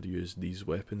get to use these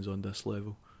weapons on this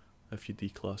level if you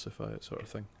declassify it, sort of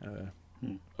thing.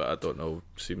 But I don't know,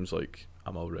 seems like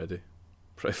I'm already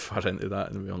pretty far into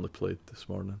that, and we only played this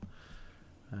morning,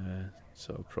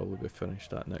 so I'll probably be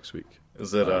finished that next week.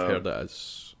 Is it? I've heard that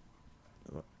as...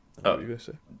 What were you going to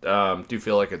say? Do you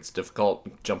feel like it's difficult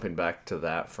jumping back to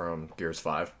that from Gears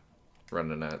 5,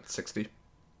 running at 60?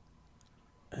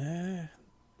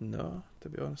 No, to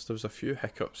be honest. There was a few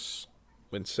hiccups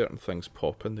when certain things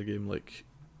pop in the game, like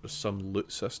there's some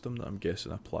loot system that I'm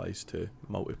guessing applies to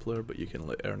multiplayer, but you can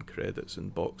like earn credits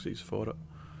and boxes for it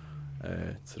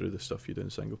through the stuff you do in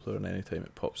single player, and anytime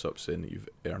it pops up saying that you've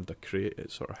earned a crate,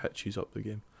 it sort of hitches up the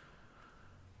game.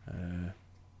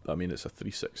 I mean, it's a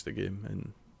 360 game,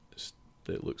 and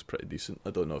it looks pretty decent.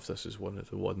 I don't know if this is one of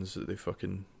the ones that they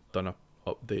fucking done a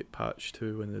update patch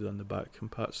to when they done the back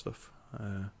compat stuff.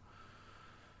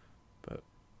 But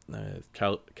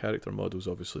character models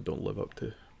obviously don't live up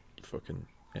to fucking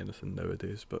anything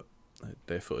nowadays, but it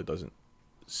definitely doesn't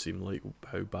seem like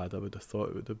how bad I would have thought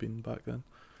it would have been back then.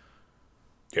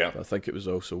 Yeah. But I think it was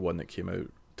also one that came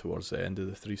out towards the end of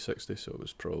the 360, so it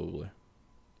was probably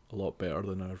a lot better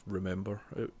than I remember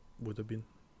it would have been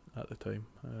at the time.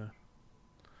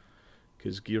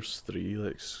 Because Gears 3,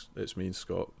 like, it's me and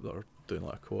Scott that are doing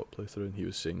like a co-op playthrough, and he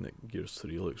was saying that Gears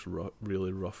 3 looks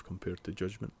really rough compared to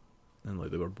Judgment, and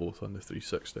like they were both on the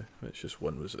 360. It's just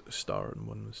one was at the start and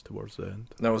one was towards the end.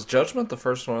 Now, was Judgment the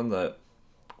first one that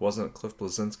wasn't Cliff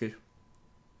Bleszinski?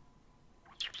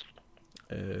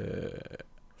 I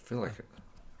feel like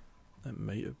it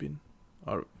might have been,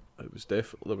 or it was there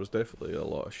was definitely a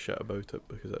lot of shit about it,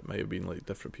 because it might have been like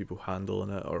different people handling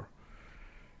it, or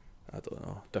I don't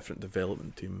know, different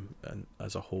development team and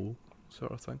as a whole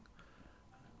sort of thing.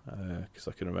 Because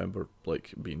I can remember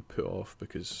like being put off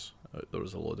because there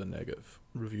was a lot of negative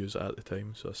reviews at the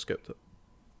time, so I skipped it.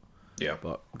 Yeah.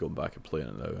 But going back and playing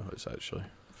it now, it's actually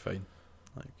fine.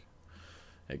 Like,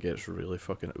 it gets really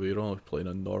fucking... We're only playing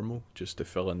on normal just to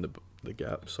fill in the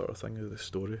gap sort of thing of the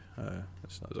story.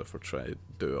 It's not as if we're trying to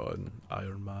do it on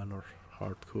Iron Man or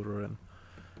hardcore or anything.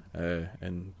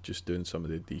 And just doing some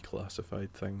of the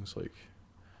declassified things, like,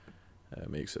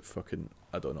 makes it fucking...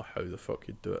 I don't know how the fuck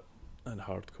you'd do it in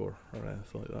hardcore or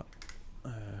anything like that.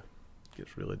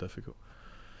 Gets really difficult.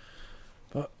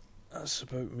 But that's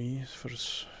about me as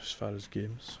far as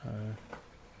games.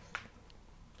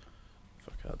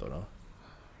 I don't know.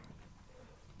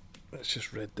 It's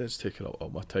just Red Dead's taking up all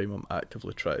my time. I'm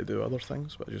actively trying to do other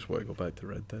things, but I just want to go back to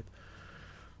Red Dead.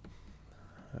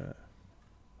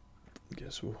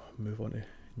 Guess we'll move on to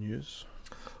news.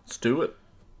 Let's do it.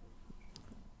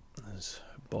 Is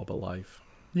Bob alive?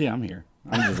 Yeah, I'm here.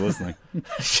 I'm just listening.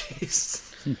 Jeez.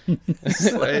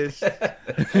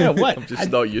 Yeah, what? I'm just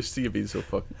not used to you being so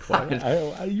fucking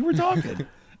quiet. You were talking.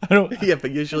 I don't. Yeah,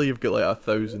 but usually you've got like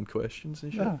 1,000 questions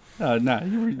and shit. No,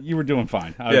 you were doing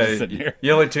fine. I was just sitting here.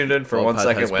 You only tuned in for Bob 1 had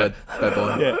second. his When bed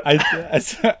on. Yeah,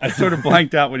 I sort of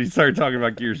blanked out when he started talking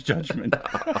about Gears Judgment.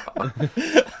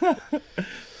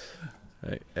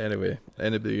 Right, anyway,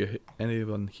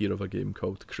 anyone hear of a game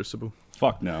called Crucible?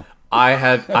 Fuck no. I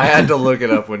had to look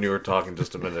it up when you were talking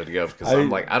just a minute ago, because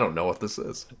I'm like, I don't know what this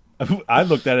is. I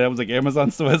looked at it. I was like, Amazon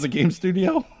still has a game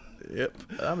studio.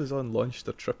 Yep, Amazon launched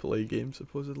a AAA game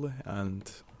supposedly, and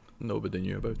nobody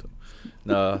knew about it.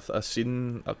 Nah, I've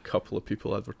seen a couple of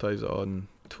people advertise it on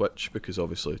Twitch, because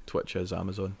obviously Twitch is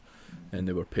Amazon, and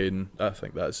they were paying. I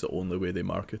think that's the only way they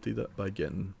marketed it, by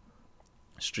getting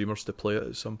streamers to play it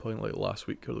at some point, like last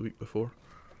week or the week before.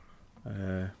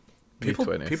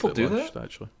 People it do launched, that?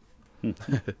 actually.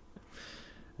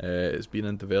 It's been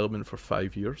in development for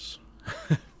 5 years.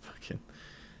 Fucking.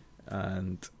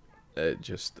 And it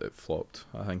flopped.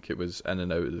 I think it was in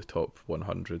and out of the top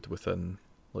 100 within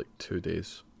like 2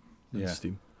 days in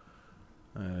Steam.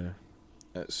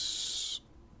 It's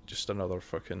just another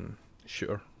fucking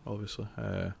shooter, obviously.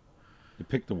 You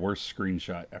picked the worst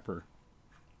screenshot ever.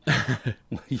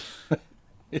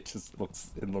 It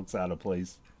looks out of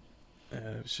place.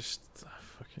 It's just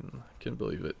I can't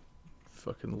believe it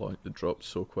fucking dropped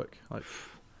so quick. Like,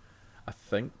 I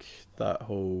think that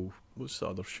whole... What's the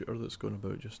other shooter that's going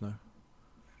about just now?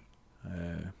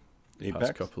 Apex?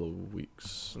 Past couple of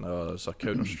weeks. No, it's a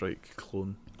Counter-Strike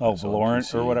clone. Oh, It's on Valorant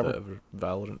PC, or whatever?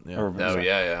 Valorant, yeah. Or- Oh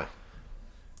yeah.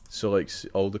 So like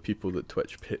all the people that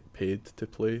Twitch paid to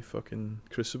play fucking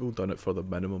Crucible done it for the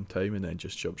minimum time and then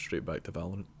just jumped straight back to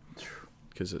Valorant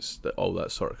because it's all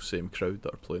that sort of same crowd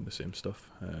that are playing the same stuff.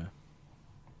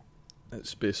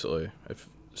 It's basically if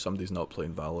somebody's not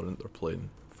playing Valorant, they're playing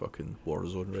fucking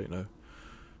Warzone right now,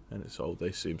 and it's all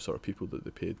the same sort of people that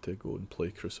they paid to go and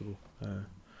play Crucible.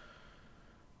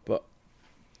 But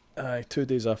 2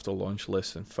 days after launch,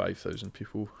 less than 5,000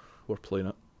 people were playing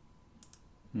it,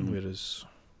 whereas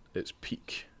its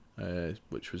peak,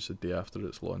 which was the day after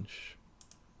its launch,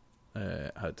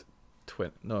 had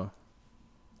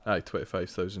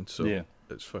 25,000. So Yeah.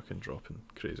 it's fucking dropping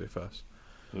crazy fast.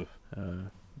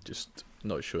 Just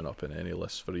not showing up in any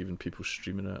lists for even people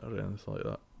streaming it or anything like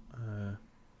that.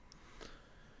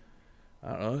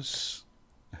 I don't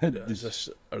know.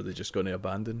 Are they just going to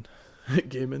abandon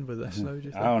gaming with this now? Do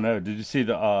you think? I don't know. Did you see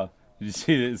that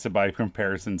it's by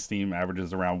comparison, Steam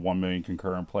averages around 1 million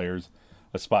concurrent players,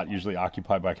 a spot usually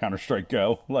occupied by Counter-Strike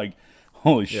Go. Like,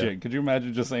 holy shit. Could you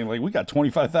imagine just saying, like, we got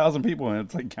 25,000 people and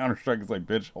it's like Counter-Strike is like,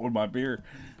 bitch, hold my beer.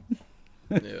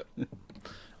 Yeah.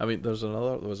 I mean, there was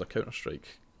a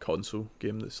Counter-Strike console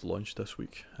game that's launched this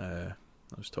week. I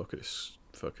was talking to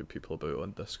fucking people about it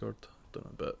on Discord.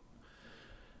 Don't know, but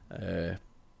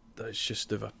it's just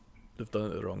they've done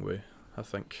it the wrong way. I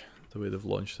think the way they've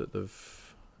launched it,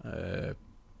 they've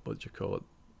what do you call it?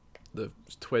 The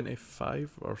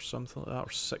 25 or something like that,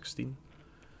 or 16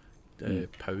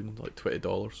 pound, like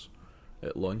 $20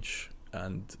 at launch,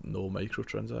 and no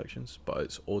microtransactions. But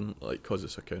it's only like because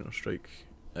it's a Counter-Strike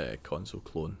console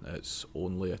clone, it's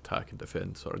only attack and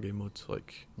defend sort of game modes,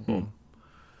 like bomb.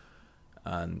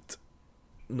 And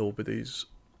nobody's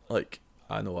like,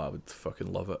 I know I would fucking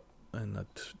love it and I'd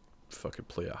fucking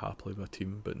play it happily with a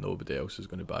team, but nobody else is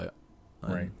going to buy it,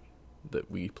 Right? That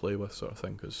we play with, sort of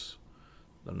thing, because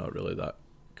they're not really that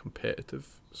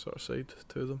competitive sort of side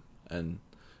to them. And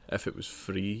if it was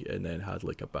free and then had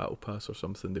like a battle pass or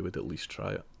something, they would at least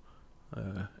try it,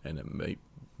 and it might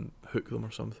hook them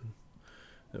or something.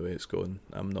 The way it's going,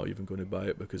 I'm not even going to buy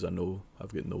it because I know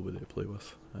I've got nobody to play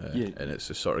with, and it's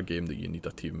the sort of game that you need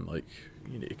a team. Like,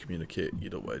 you need to communicate. You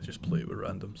don't want to just play it with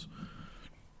randoms.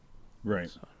 Right.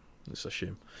 So, it's a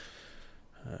shame.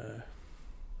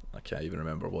 I can't even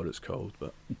remember what it's called,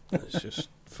 but it's just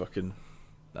fucking.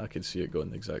 I can see it going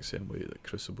the exact same way that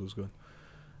Crucible's going.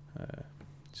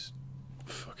 Just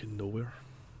fucking nowhere,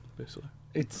 basically.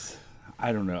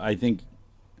 I don't know. I think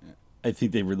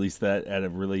they released that at a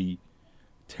really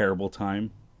terrible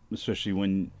time, especially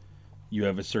when you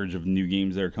have a surge of new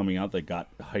games that are coming out that got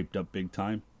hyped up big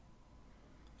time,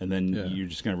 and then you're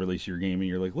just going to release your game and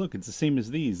you're like, look, it's the same as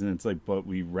these, and it's like, but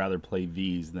we'd rather play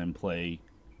these than play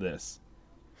this.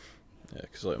 Yeah,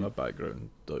 because like my background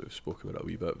that we've spoken about a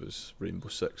wee bit was Rainbow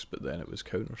Six, but then it was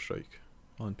Counter-Strike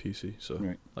on PC,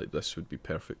 so like this would be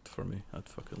perfect for me. I'd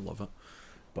fucking love it,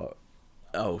 but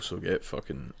I also get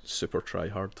fucking super try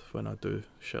hard when I do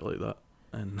shit like that,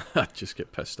 and I'd just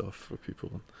get pissed off with people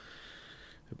and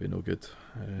it'd be no good.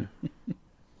 Fucking,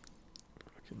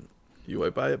 you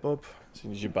want to buy it, Bob?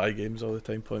 Seeing as you buy games all the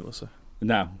time pointlessly.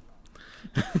 No.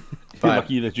 You're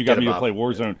lucky that you got me to play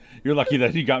Warzone. You're lucky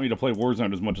that you got me to play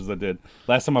Warzone as much as I did.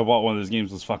 Last time I bought one of those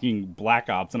games was fucking Black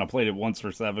Ops, and I played it once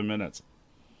for 7 minutes.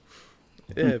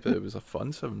 Yeah, but it was a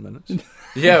fun 7 minutes.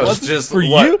 Yeah, it was just for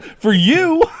you. For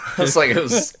you, It's like it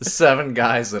was 7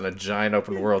 guys in a giant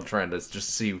open world trying to just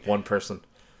see one person.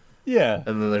 Yeah,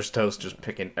 And then there's Toast just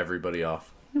picking everybody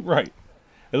off. right.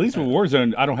 At least with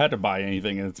Warzone, I don't have to buy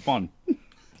anything, and it's fun.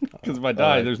 Because if I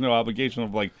die, there's no obligation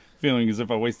of like feeling as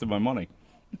if I wasted my money.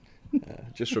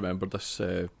 Just remember this.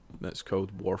 It's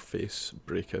called Warface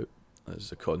Breakout.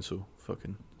 It's a console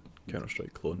fucking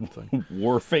Counter-Strike clone thing.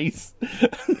 Warface.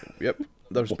 Yep.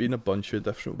 There's been a bunch of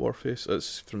different Warface.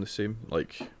 It's from the same,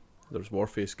 like, there's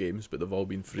Warface games, but they've all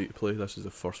been free to play. This is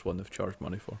the first one they've charged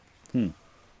money for.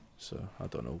 So, I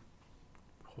don't know.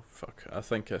 Oh, fuck. I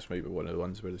think this might be one of the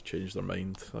ones where they changed their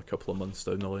mind a couple of months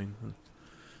down the line. And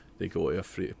they go to a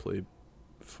free to play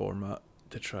format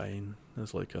to try and,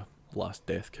 as like a last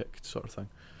death kick sort of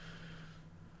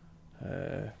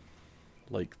thing.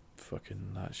 Like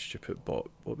fucking that stupid bot.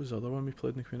 What was the other one we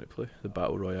played in the community play? The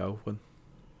Battle Royale one.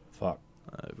 Fuck.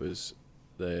 It was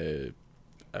the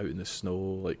out in the snow,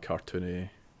 like cartoony.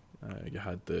 You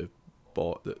had the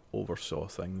bot that oversaw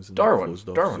things. And Darwin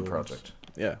zones. Project.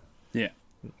 Yeah. Yeah.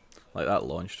 Like that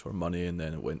launched for money, and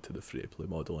then it went to the free to play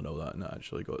model and all that, and it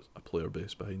actually got a player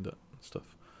base behind it and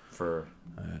stuff. For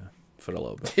a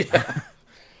little bit. Yeah.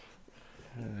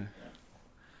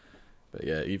 But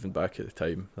yeah, even back at the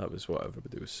time, that was what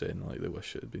everybody was saying. Like, they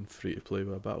wish it had been free to play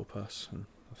with a battle pass, and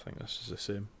I think this is the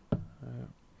same.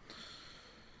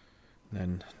 And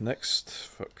then next,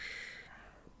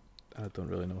 I don't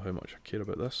really know how much I care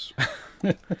about this.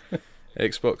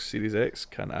 Xbox Series X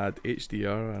can add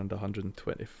HDR and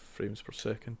 120 frames per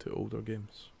second to older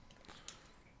games.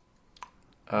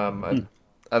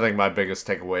 I think my biggest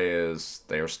takeaway is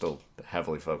they are still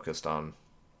heavily focused on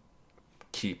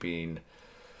keeping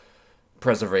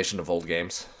preservation of old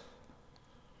games.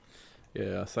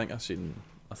 Yeah, I think I've seen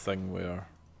a thing where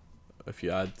if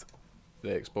you add the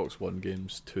Xbox One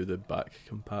games to the back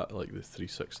compat, like the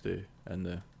 360 and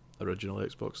the original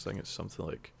Xbox thing, it's something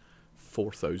like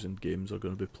 4,000 games are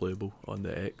going to be playable on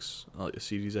the X, like the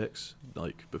Series X,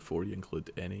 like before you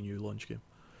include any new launch game.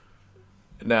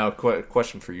 Now,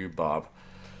 question for you, Bob.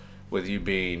 With you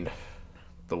being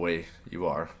the way you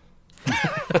are,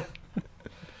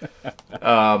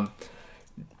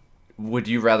 would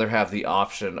you rather have the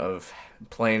option of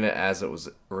playing it as it was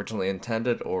originally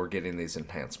intended or getting these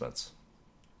enhancements?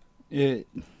 It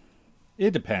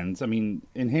depends. I mean,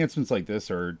 enhancements like this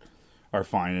are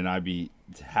fine, and I'd be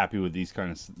happy with these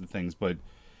kind of things. But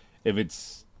if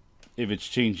it's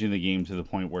changing the game to the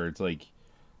point where it's like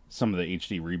some of the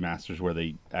HD remasters where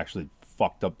they actually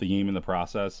fucked up the game in the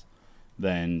process,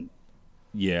 then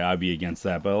yeah, I'd be against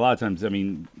that. But a lot of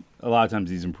times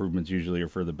these improvements usually are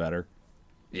for the better.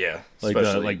 Yeah, Like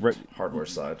especially hardware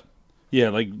side. Yeah,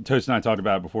 like Toast and I talked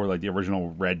about it before, like the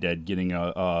original Red Dead getting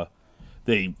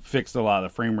they fixed a lot of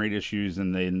the frame rate issues,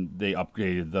 and then they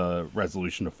upgraded the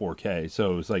resolution to 4K.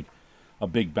 So it was like a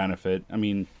big benefit. I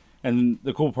mean, and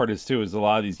the cool part is too is a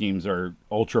lot of these games are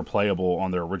ultra playable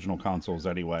on their original consoles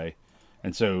anyway,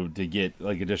 and so to get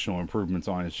like additional improvements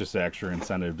on it's just an extra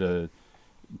incentive to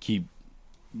keep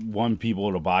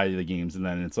people to buy the games, and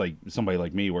then it's like somebody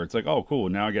like me where it's like, oh cool,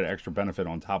 now I get extra benefit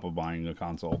on top of buying a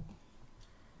console.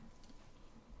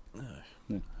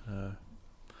 I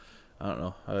don't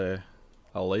know.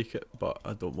 I like it, but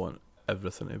I don't want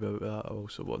everything to be about that. I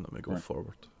also want them to go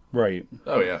forward. Right.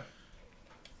 Oh yeah.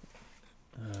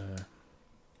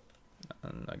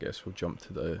 And I guess we'll jump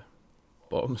to the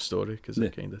bottom story because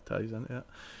it kind of ties into it.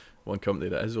 One company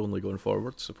that is only going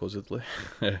forward, supposedly,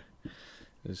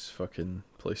 is fucking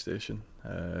PlayStation.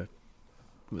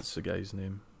 What's the guy's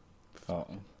name? Oh,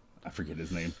 I forget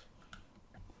his name.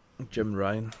 Jim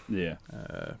Ryan. Yeah.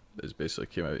 Has basically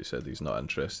came out. He said he's not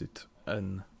interested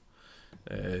in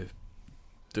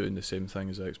doing the same thing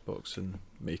as Xbox and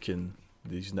making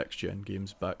these next gen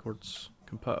games backwards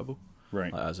compatible.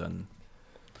 Right. Like, as in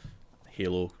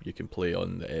Halo, you can play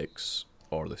on the X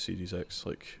or the Series X.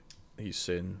 Like he's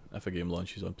saying, if a game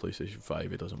launches on PlayStation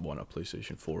 5, he doesn't want a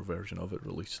PlayStation 4 version of it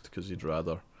released because he'd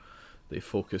rather they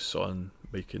focus on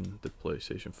making the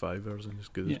PlayStation 5 version as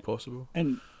good as possible.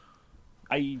 And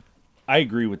I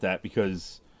agree with that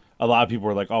because a lot of people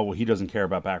are like, oh, well, he doesn't care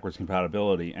about backwards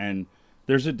compatibility. And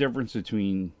there's a difference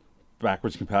between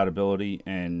backwards compatibility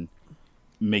and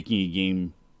making a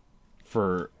game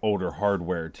for older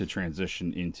hardware to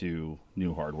transition into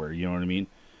new hardware. You know what I mean?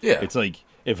 Yeah. It's like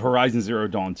if Horizon Zero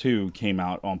Dawn 2 came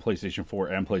out on PlayStation 4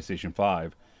 and PlayStation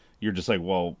 5, you're just like,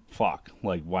 well, fuck.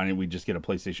 Like, why didn't we just get a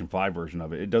PlayStation 5 version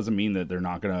of it? It doesn't mean that they're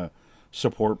not going to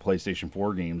support PlayStation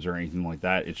 4 games or anything like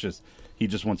that. It's just he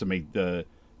just wants to make the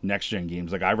next gen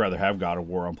games. Like, I'd rather have God of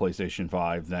War on PlayStation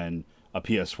 5 than a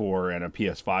PS4 and a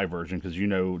PS5 version, because you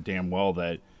know damn well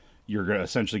that you're going to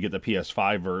essentially get the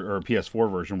PS5 or PS4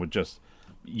 version with just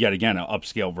yet again an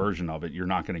upscale version of it. You're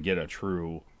not going to get a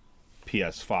true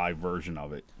PS5 version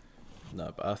of it.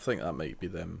 No, but I think that might be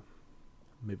them.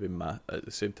 Maybe at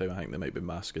the same time, I think they might be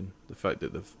masking the fact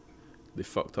that they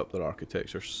fucked up their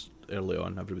architectures early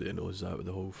on. Everybody knows that with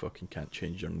the whole fucking can't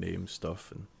change your name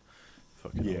stuff and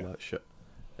fucking all that shit.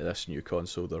 This new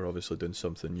console, they're obviously doing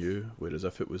something new, whereas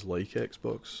if it was like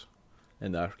Xbox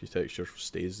and the architecture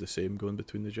stays the same going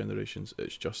between the generations,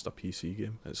 it's just a PC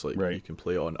game. It's like you can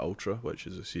play it on Ultra, which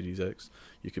is a Series X,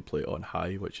 you could play it on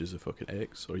High, which is the fucking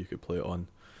X, or you could play it on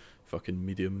fucking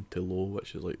Medium to Low,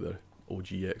 which is like the OG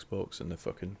Xbox and the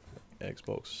fucking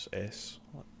Xbox S.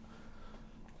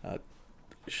 I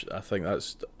think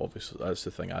that's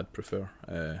the thing I'd prefer,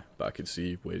 but I could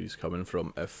see where he's coming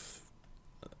from if,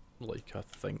 like, I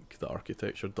think the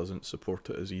architecture doesn't support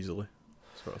it as easily,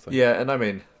 sort of thing. Yeah, and I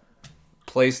mean,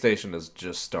 PlayStation is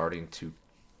just starting to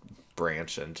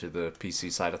branch into the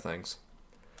PC side of things.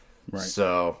 Right.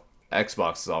 So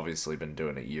Xbox has obviously been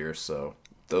doing it years, so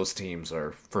those teams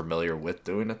are familiar with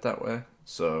doing it that way.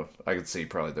 So I could see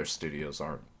probably their studios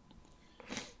aren't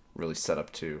really set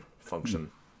up to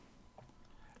function.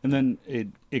 And then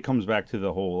it comes back to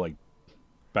the whole like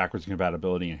backwards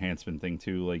compatibility enhancement thing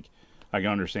too. Like, I can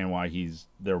understand why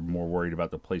they're more worried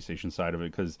about the PlayStation side of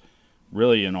it, because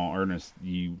really, in all earnest,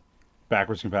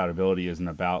 backwards compatibility isn't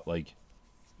about like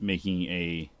making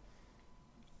a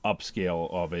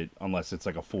upscale of it unless it's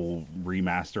like a full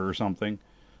remaster or something.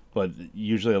 But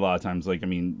usually a lot of times, like, I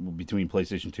mean, between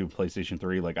PlayStation 2 and PlayStation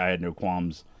 3, like, I had no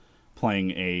qualms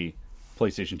playing a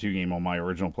PlayStation 2 game on my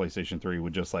original PlayStation 3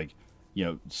 with just, like, you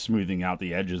know, smoothing out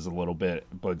the edges a little bit,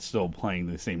 but still playing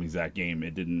the same exact game.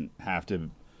 It didn't have to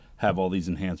have all these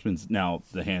enhancements. Now,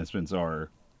 the enhancements are,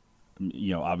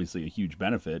 you know, obviously a huge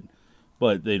benefit,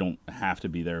 but they don't have to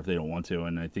be there if they don't want to,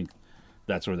 and I think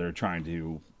that's where they're trying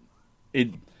to...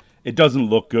 It doesn't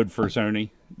look good for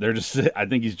Sony. They're just, I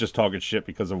think he's just talking shit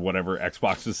because of whatever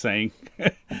Xbox is saying.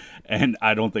 And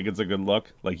I don't think it's a good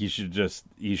look. Like, he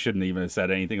shouldn't even have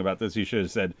said anything about this. He should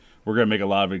have said, we're going to make a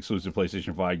lot of exclusive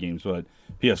PlayStation 5 games, but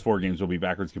PS4 games will be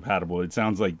backwards compatible. It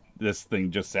sounds like this thing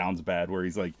just sounds bad, where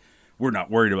he's like, we're not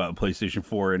worried about PlayStation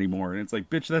 4 anymore. And it's like,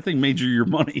 bitch, that thing made you your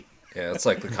money. Yeah, it's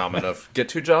like the comment of, get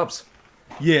 2 jobs.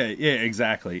 Yeah,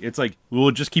 exactly. It's like,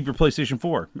 well, just keep your PlayStation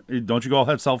 4. Don't you all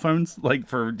have cell phones, like,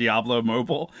 for Diablo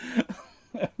Mobile?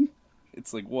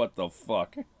 It's like, what the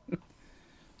fuck?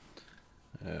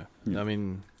 Yeah. I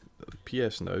mean,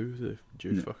 PS Now, do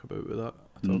you fuck about with that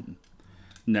at all?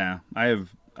 Nah, I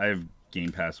have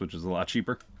Game Pass, which is a lot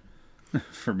cheaper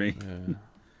for me. Yeah.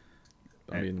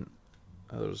 I mean,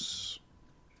 there's,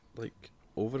 like,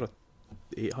 over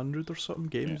 800 or something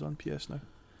games on PS Now.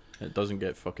 It doesn't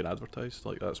get fucking advertised.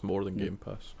 Like, that's more than Game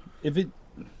Pass.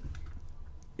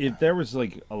 If there was,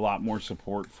 like, a lot more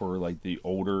support for, like,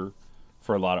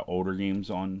 for a lot of older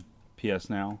games on PS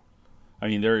Now, I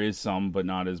mean, there is some, but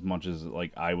not as much as,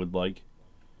 like, I would like.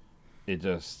 It's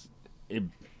just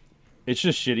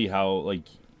shitty how, like,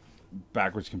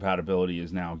 backwards compatibility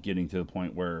is now getting to the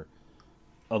point where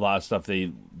a lot of stuff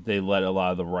they let a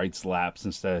lot of the rights lapse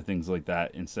instead of things like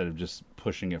that, instead of just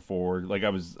pushing it forward. Like,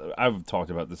 I've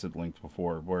talked about this at length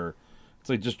before, where it's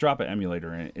like, just drop an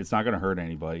emulator in it. It's not going to hurt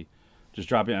anybody. Just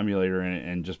drop an emulator in it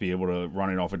and just be able to run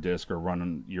it off a disc or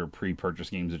run your pre-purchase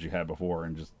games that you had before,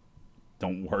 and just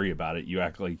don't worry about it.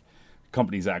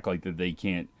 Companies act like that they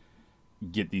can't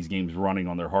get these games running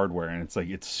on their hardware, and it's like,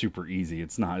 it's super easy.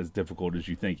 It's not as difficult as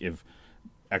you think. If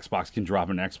Xbox can drop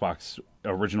an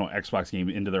original Xbox game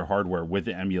into their hardware with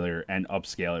the emulator and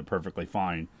upscale it perfectly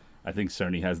fine, I think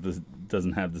Sony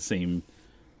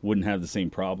wouldn't have the same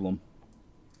problem.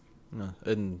 No,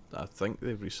 and I think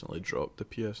they've recently dropped the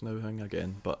PS Now thing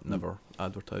again, but never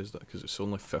advertised it, because it's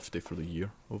only $50 for the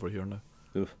year over here now.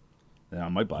 Oof. Yeah, I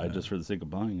might buy it just for the sake of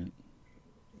buying it.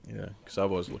 Yeah, because I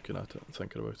was looking at it and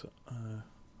thinking about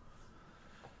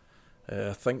it.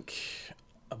 I think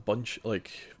a bunch,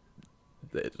 like,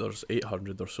 there's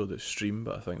 800 or so that stream,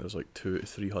 but I think there's like 200 to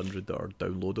 300 that are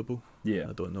downloadable. Yeah.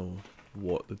 I don't know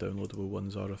what the downloadable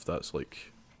ones are, if that's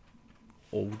like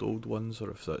old ones, or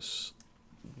if that's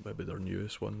maybe their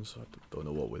newest ones. I don't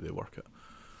know what way they work it.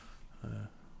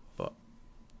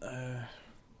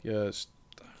 Yeah,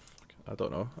 I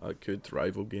don't know. I could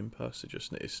rival Game Pass. They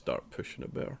just need to start pushing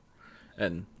it better.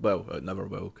 And, well, it never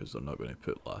will, because they're not going to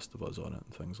put Last of Us on it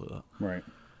and things like that. Right.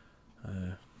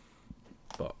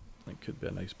 But it could be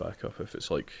a nice backup. If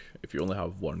it's like, if you only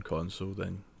have one console,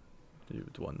 then you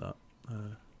would want that,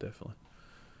 definitely.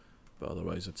 But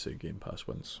otherwise, I'd say Game Pass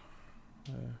wins.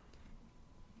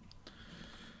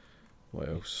 What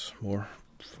else? More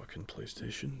fucking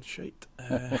PlayStation shite.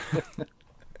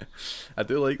 I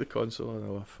do like the console, I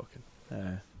know,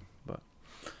 but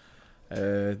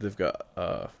they've got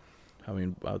I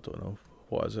mean, I don't know,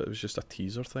 what is it? It was just a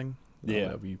teaser thing.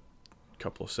 Yeah. A wee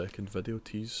couple of second video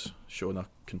tease showing a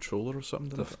controller or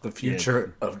something. The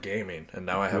future of gaming, and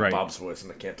now I have Right. Bob's voice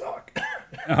and I can't talk.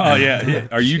 Oh yeah.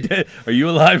 Are you dead? Are you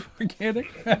alive,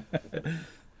 Organic?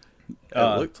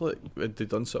 It looked like they'd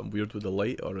done something weird with the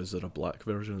light, or is there a black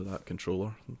version of that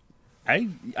controller? I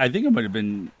think it might have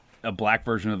been a black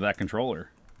version of that controller.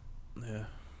 Yeah.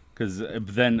 Because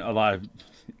then a lot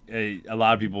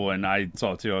of people, and I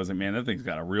saw it too, I was like, man, that thing's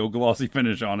got a real glossy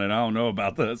finish on it. I don't know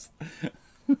about this.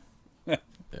 Yeah.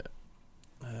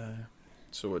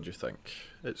 So what do you think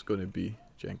it's going to be? Do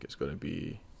you think it's going to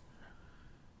be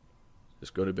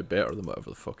better than whatever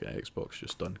the fucking Xbox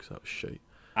just done? Because that was shite.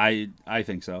 I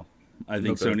think so. I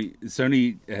think Okay.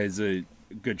 Sony has a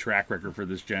good track record for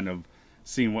this gen of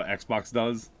seeing what Xbox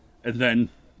does and then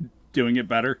doing it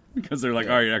better, because they're like,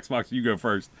 all right, Xbox, you go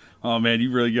first. Oh man,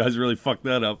 you guys really fucked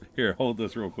that up. Here, hold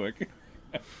this real quick.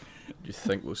 Do you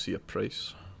think we'll see a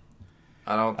price?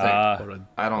 I don't think. Or a-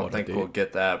 I or don't a think date? we'll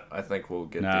get that. I think we'll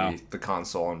get No. the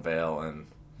console unveil and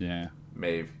Yeah.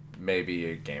 maybe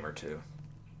a game or two.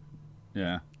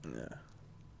 Yeah. Yeah.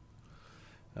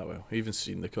 Oh well, even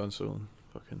seeing the console, and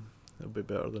fucking, it'll be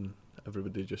better than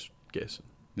everybody just guessing.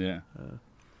 Yeah.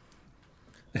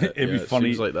 It'd be it funny.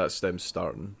 seems like that's them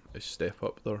starting a step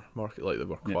up their market. Like they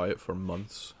were quiet for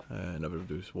months, and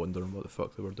everybody was wondering what the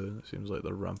fuck they were doing. It seems like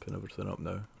they're ramping everything up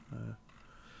now.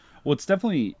 Well, it's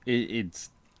definitely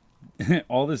it's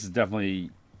all this is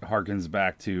definitely harkens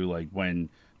back to like when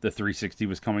the 360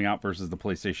 was coming out versus the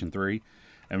PlayStation 3.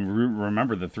 And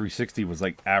remember, the 360 was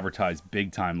like advertised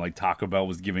big time. Like Taco Bell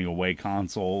was giving away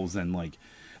consoles, and like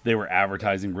they were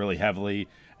advertising really heavily.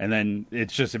 And then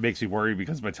it makes me worry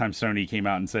because by the time Sony came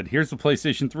out and said, "Here's the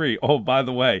PlayStation 3. Oh, by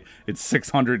the way, it's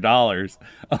 $600."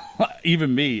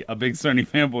 Even me, a big Sony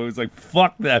fanboy, was like,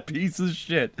 "Fuck that piece of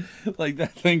shit!" Like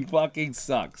that thing fucking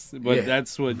sucks. But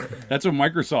that's what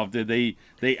Microsoft did.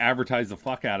 They advertised the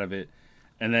fuck out of it.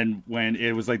 And then when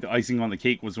it was like the icing on the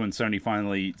cake was when Sony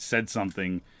finally said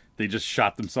something, they just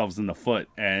shot themselves in the foot,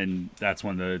 and that's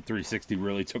when the 360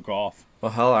 really took off.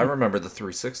 Well, hell, I remember the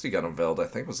 360 got unveiled. I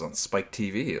think it was on Spike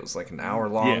TV. It was like an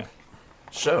hour-long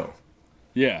show.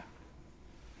 Yeah.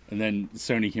 And then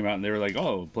Sony came out and they were like,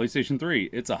 "Oh, PlayStation 3,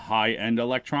 it's a high-end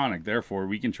electronic. Therefore,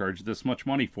 we can charge this much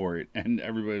money for it." And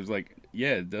everybody was like,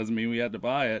 "Yeah, it doesn't mean we had to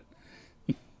buy it."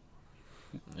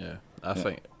 Yeah, I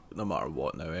think no matter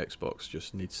what now, Xbox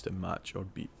just needs to match or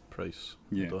beat price.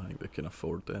 Yeah. I don't think they can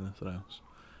afford anything else.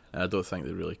 And I don't think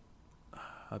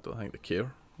they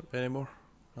care anymore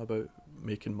about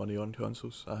making money on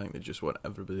consoles. I think they just want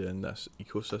everybody in this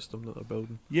ecosystem that they're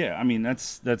building. Yeah, I mean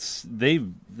that's they've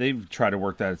tried to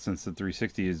work that since the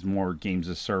 360 is more games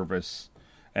as service,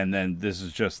 and then this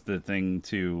is just the thing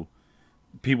to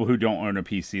people who don't own a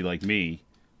PC like me.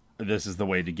 This is the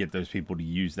way to get those people to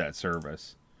use that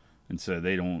service, and so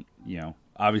they don't,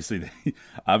 obviously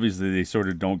they sort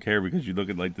of don't care because you look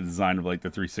at like the design of like the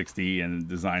 360 and the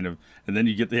design of, and then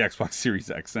you get the Xbox Series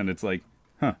X and it's like,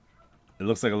 it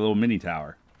looks like a little mini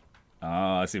tower. Oh,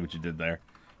 I see what you did there.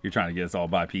 You're trying to get us all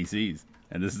buy PCs,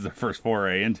 and this is the first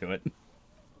foray into it.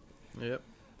 Yep.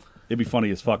 It'd be funny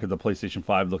as fuck if the PlayStation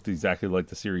 5 looked exactly like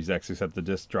the Series X, except the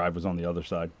disc drive was on the other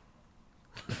side.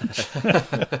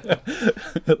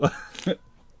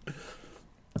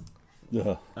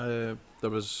 Yeah. There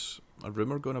was a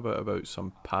rumor going about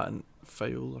some patent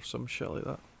file or some shit like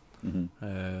that.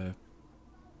 Mm-hmm.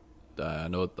 I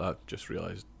know that I just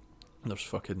realised there's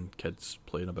fucking kids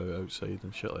playing about outside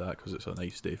and shit like that because it's a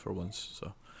nice day for once.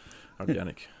 So,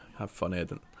 organic, have fun,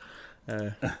 Eden.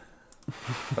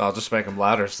 I'll just make them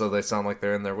louder so they sound like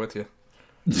they're in there with you.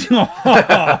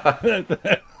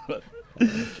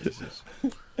 Jesus.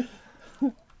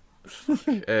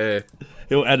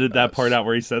 He'll edit that part out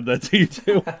where he said that to you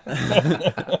too.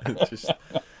 Just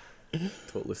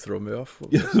totally throw me off.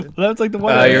 What was I saying? That's like the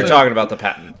one. You're talking about the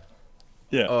patent.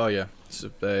 Yeah. Oh yeah.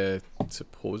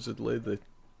 Supposedly the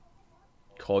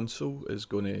console is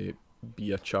going to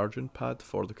be a charging pad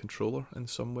for the controller in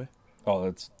some way. Oh,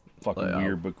 that's fucking Like,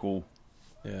 weird, but cool.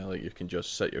 Yeah, like you can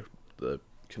just set the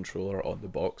controller on the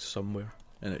box somewhere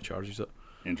and it charges it.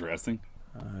 Interesting.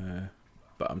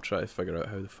 But I'm trying to figure out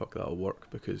how the fuck that'll work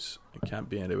because it can't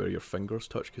be anywhere your fingers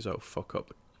touch because that'll fuck up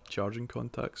the charging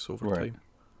contacts over Right. time.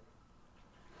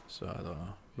 So I don't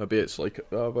know. Maybe it's like,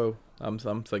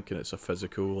 I'm thinking it's a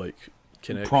physical like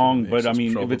connection. Prong, It makes but I us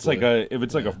mean, if it's like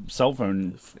probably- a cell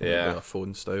phone, Yeah. a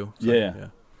phone style. Yeah. yeah.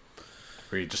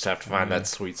 Where you just have to find that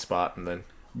sweet spot and then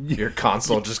your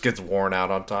console just gets worn out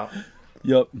on top.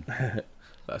 yep.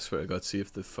 That's where I got to see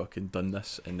if they've fucking done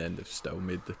this and then they've still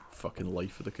made the fucking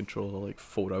life of the controller like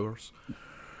 4 hours.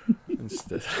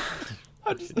 Instead.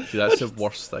 That's the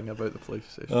worst thing about the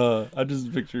PlayStation. I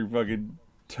just picture fucking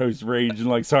Toast Rage and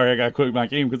like, sorry, I gotta quit my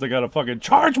game because I gotta fucking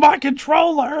charge my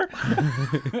controller.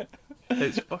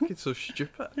 It's fucking so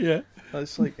stupid. Yeah.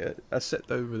 It's like I sit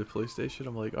down with the PlayStation,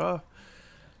 I'm like,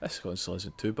 this console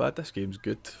isn't too bad, this game's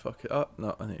good, fuck it up.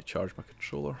 No, I need to charge my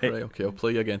controller. Hey. Right, okay, I'll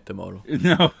play again tomorrow.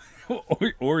 No.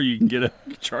 Or you can get a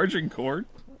charging cord.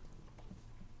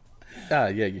 Yeah,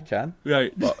 you can.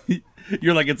 Right. But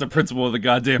You're like, it's the principle of the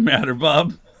goddamn matter,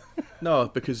 Bob. no,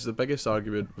 because the biggest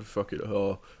argument with fucking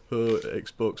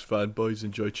Xbox fanboys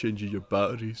enjoy changing your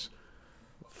batteries.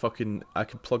 Fucking, I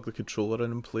can plug the controller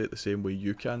in and play it the same way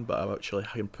you can, but I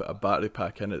can put a battery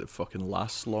pack in it that fucking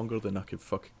lasts longer than I can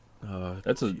fucking.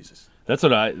 Jesus. That's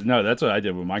what I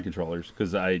did with my controllers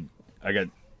because I got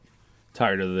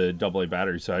tired of the AA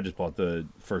battery, so I just bought the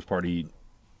first party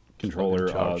controller,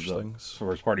 Charge the things.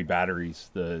 first party batteries,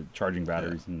 the charging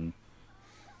batteries, and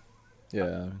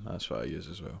Yeah, that's what I use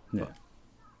as well. yeah.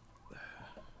 But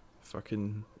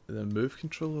fucking the Move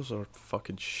controllers are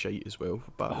fucking shite as well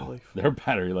for battery life. Their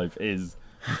battery life is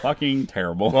fucking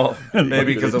terrible. Well,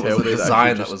 maybe because it was tell a me that I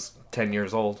design could that was 10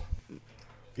 years old.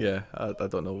 Yeah, I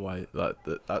don't know why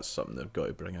that's something they've got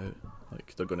to bring out.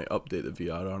 Like they're going to update the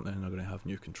VR, aren't they? And they're going to have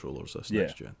new controllers this Yeah.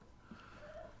 next gen.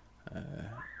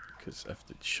 Because if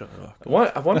they shut up,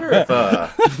 What I wonder if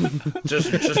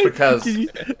just because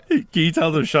Can you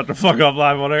tell them to shut the fuck up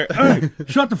live on air? Hey,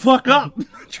 shut the fuck up! I'm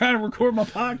trying to record my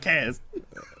podcast.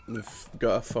 they've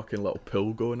got a fucking little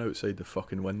pool going outside the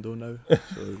fucking window now,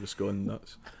 so they're just going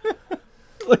nuts.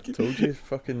 Like, Told you,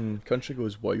 fucking country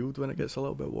goes wild when it gets a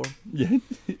little bit warm. yeah,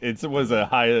 it was a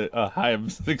high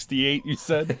of 68. You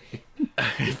said.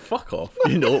 Fuck off.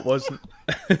 You know it wasn't.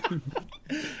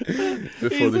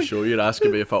 Before the show, you're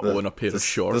asking me if I own a pair of the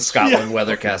shorts. Scotland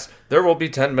weathercast, there will be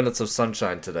 10 minutes of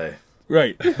sunshine today.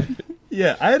 Right.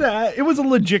 Yeah, it was a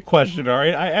legit question, all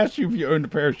right? I asked you if you owned a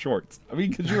pair of shorts. I mean,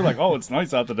 because you were like, oh, it's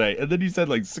nice out today. And then you said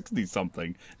like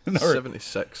 60-something.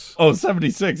 76. Oh,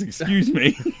 76, excuse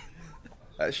me.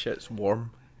 That shit's warm.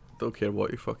 Don't care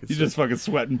what you fucking You say. just fucking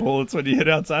sweating bullets when you hit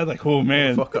outside. Like, oh,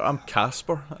 man. Fucker, I'm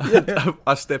Casper.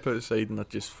 I step outside and I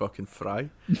just fucking fry.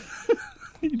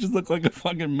 You just look like a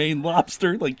fucking Maine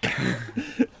lobster. Like,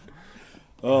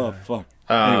 oh, fuck.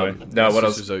 Anyway. No, what This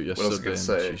else? was out What else yesterday gonna and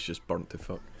say? she's just burnt to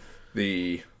fuck.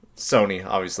 The Sony,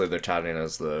 obviously, they're touting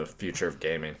as the future of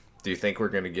gaming. Do you think we're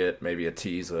going to get maybe a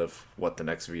tease of what the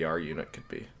next VR unit could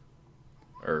be,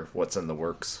 or what's in the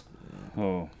works?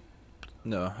 Oh,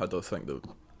 No, I don't think that.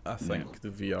 I think the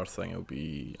VR thing will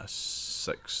be a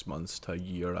 6 months to a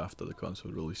year after the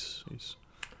console release.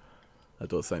 I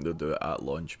don't think they'll do it at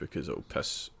launch because it'll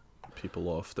piss people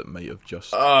off that might have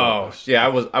just. bought Oh, this. yeah,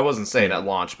 I wasn't saying at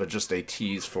launch, but just a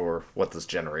tease for what this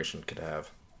generation could have.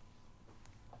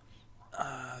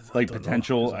 like don't know,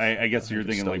 potential. 'cause I guess think you're it's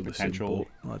thinking still like the same potential. boat.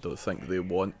 I don't think they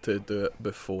want to do it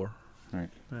before. Right.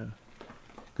 Yeah.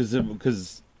 Because I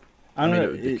I don't mean, know.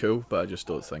 it would be cool, but I just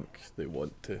don't think they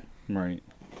want to Right.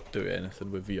 do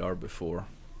anything with VR before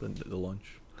the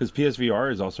launch. Because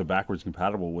PSVR is also backwards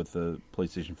compatible with the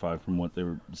PlayStation 5 from what they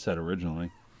were said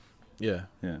originally. Yeah.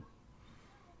 Yeah.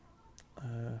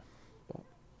 I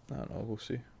don't know, we'll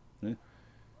see. Yeah.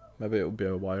 Maybe it'll be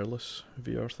a wireless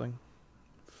VR thing.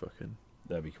 Fucking.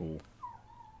 That'd be cool.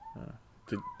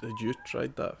 Did you try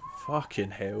that?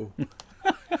 Fucking hell.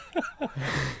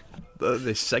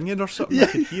 They singing or something? I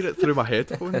could hear it through my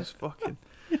headphones. Fucking.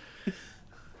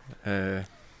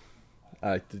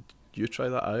 Did you try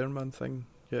that Iron Man thing?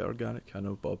 Yeah, organic. I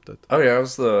know Bob did. Oh yeah, I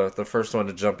was the first one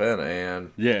to jump in,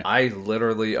 and Yeah. I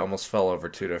literally almost fell over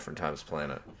 2 different times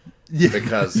playing it Yeah.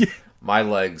 because my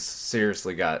legs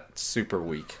seriously got super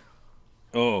weak.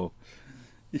 Oh.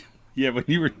 Yeah, when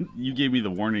you gave me the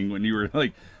warning when you were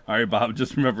like, all right, Bob,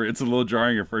 just remember it's a little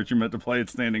jarring at first. You meant to play it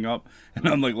standing up. And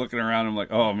I'm like looking around. I'm like,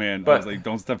 oh, man. I But- was like,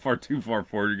 don't step too far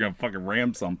forward. You're going to fucking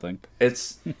ram something.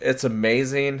 It's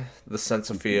amazing, the sense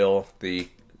of feel.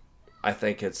 I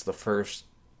think it's the first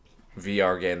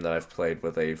VR game that I've played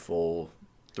with a full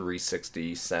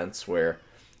 360 sense where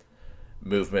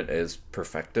movement is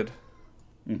perfected.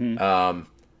 And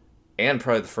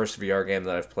probably the first VR game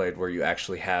that I've played where you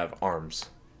actually have arms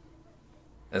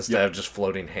instead of just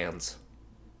floating hands.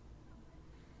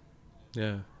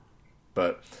 Yeah.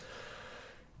 But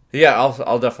yeah,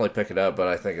 I'll definitely pick it up, but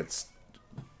I think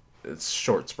it's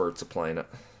short spurts of playing it.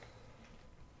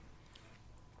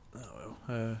 Oh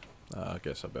well. I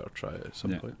guess I better try it at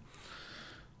some Yeah. point.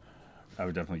 I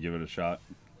would definitely give it a shot.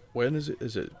 When is it?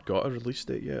 Is it got a release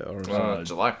date yet? Or is it...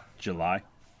 July. July.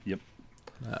 Yep.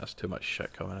 Nah, that's too much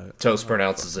shit coming out. Toast I'm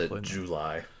pronounces fucking it playing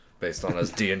July based on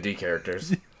his D&D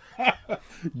characters.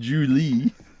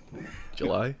 Julie.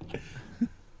 July.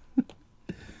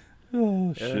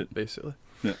 Oh, Yeah, shit. basically.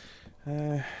 Yeah.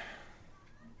 I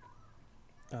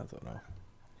don't know.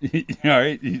 All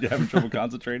right. You having trouble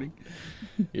concentrating?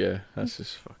 Yeah, that's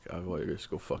just fuck. I want to just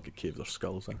go fucking cave their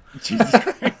skulls in. Jesus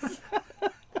Christ.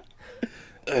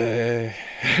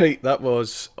 Right, that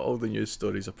was all the news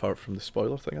stories apart from the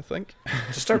spoiler thing, I think.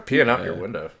 Just start peeing out your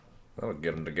window. That would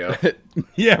get him to go.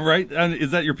 Yeah, right?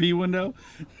 Is that your P window?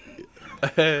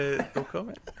 No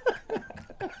comment.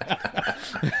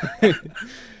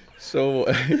 So,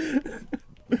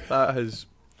 that has,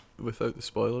 without the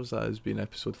spoilers, that has been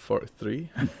episode 43.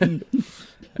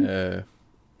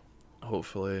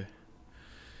 Hopefully,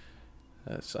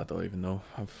 I don't even know.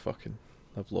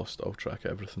 I've lost all track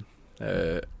of everything.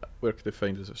 Where could they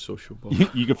find us at social, Bob?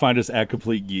 You can find us at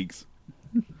Complete Geeks.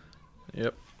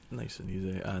 Yep, nice and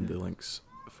easy. And the links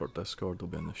for Discord will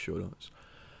be in the show notes.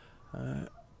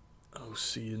 I'll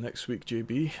see you next week,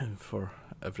 JB, and for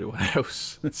everyone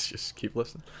else, let's just keep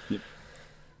listening.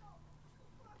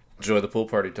 Enjoy the pool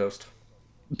party, Toast.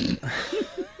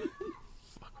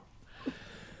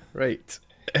 Right.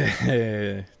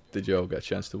 Did you all get a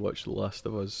chance to watch The Last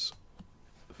of Us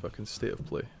fucking State of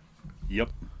Play? Yep.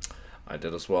 I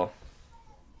did as well.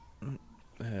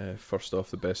 First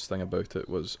off, the best thing about it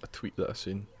was a tweet that I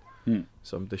seen.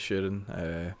 Somebody sharing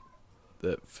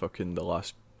that fucking the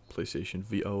last PlayStation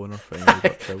Vita owner finally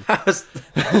got killed.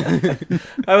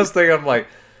 I was thinking, I'm like,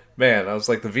 man, I was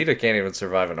like, the Vita can't even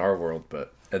survive in our world,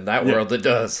 but in that world it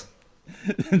does.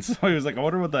 And so he was like, I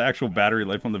wonder what the actual battery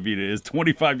life on the Vita is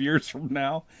 25 years from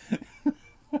now.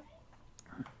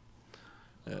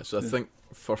 So I think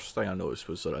first thing I noticed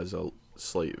was there is a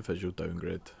slight visual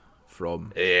downgrade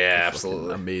from Yeah, the absolutely.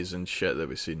 fucking amazing shit that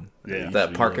we've seen. Yeah.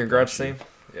 That parking garage scene?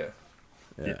 Yeah.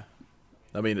 Yeah.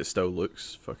 I mean, it still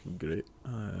looks fucking great,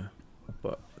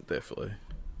 but definitely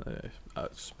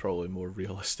it's probably more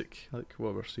realistic, like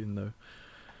what we're seeing now.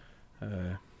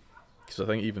 Because I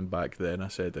think even back then I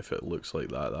said if it looks like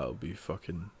that, that'll be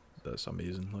fucking, that's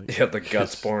amazing. Like, Yeah, the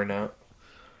guts pouring out.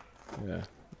 Yeah.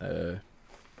 They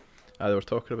were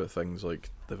talking about things like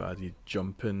they've added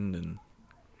jumping and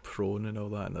prone and all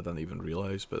that, and I didn't even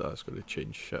realise, but that's going to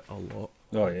change shit a lot.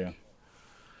 Oh, yeah.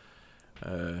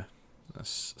 A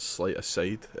slight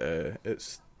aside,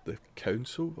 it's the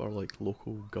council or like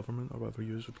local government or whatever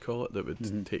you would call it that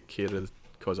would take care of,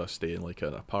 because I stay in like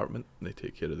an apartment and they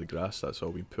take care of the grass. That's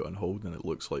all been put on hold and it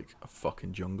looks like a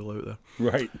fucking jungle out there.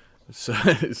 Right. So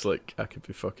it's like I could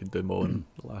be fucking doing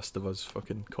Last of Us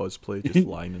fucking cosplay just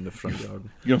lying in the front yard.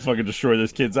 You're gonna fucking destroy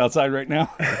those kids outside right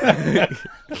now?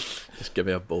 Just give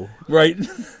me a bow. Right.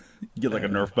 Get like a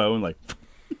Nerf bow and like...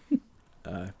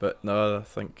 But no, I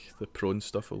think the prone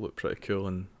stuff will look pretty cool,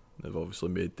 and they've obviously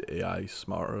made the AI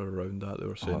smarter around that. They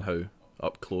were saying how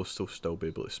up close they'll still be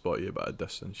able to spot you, but at a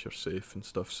distance you're safe and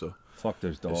stuff. So Fuck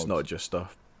those dogs. it's not just a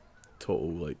total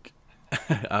like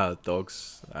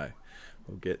dogs. Aye,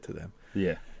 we'll get to them.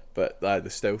 Yeah. But the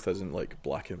stealth isn't like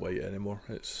black and white anymore.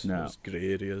 There's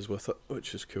grey areas with it,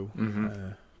 which is cool.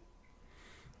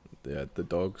 Yeah, the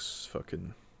dogs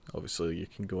fucking. Obviously, you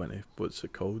can go into what's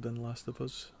it called in Last of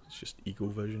Us. It's just Eagle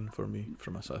Vision for me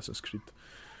from Assassin's Creed.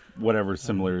 Whatever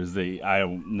similar is I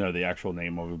don't know the actual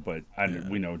name of it, but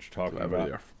we know what you're talking Whatever about.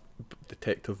 your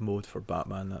detective mode for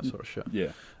Batman, that sort of shit.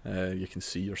 Yeah. You can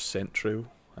see your scent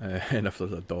trail, and if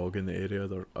there's a dog in the area,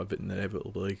 they're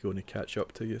inevitably going to catch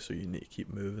up to you, so you need to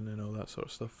keep moving and all that sort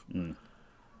of stuff.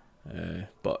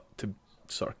 But to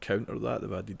sort of counter that,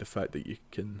 they've added the fact that you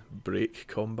can break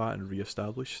combat and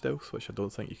re-establish stealth, which I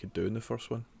don't think you could do in the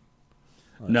first one.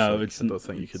 No, I don't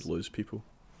think you could lose people.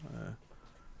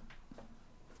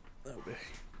 That would be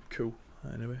cool.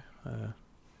 Anyway,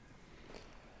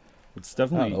 It's I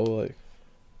definitely don't know, like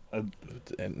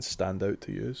it didn't stand out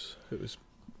to use. It was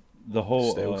the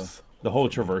whole stealth. the whole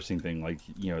traversing thing, like,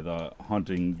 you know, the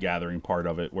hunting gathering part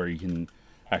of it, where you can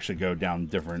actually go down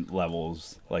different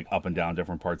levels, like up and down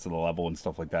different parts of the level and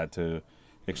stuff like that to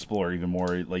explore even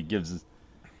more. It like gives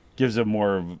it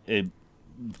more of it.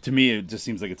 To me, it just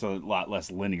seems like it's a lot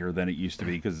less linear than it used to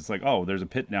be, because it's like, oh, there's a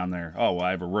pit down there. Oh, well,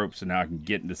 I have a rope, so now I can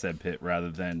get into said pit, rather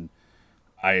than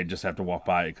I just have to walk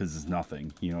by it because it's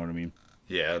nothing. You know what I mean?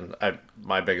 Yeah, and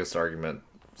my biggest argument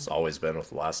has always been with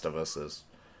The Last of Us is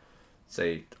it's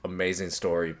a amazing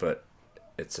story, but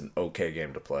it's an okay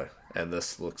game to play, and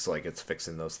this looks like it's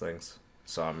fixing those things.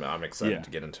 So I'm excited to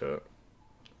get into it.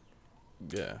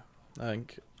 Yeah, I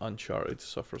think Uncharted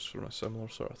suffers from a similar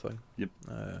sort of thing. Yep.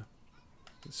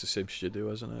 It's the same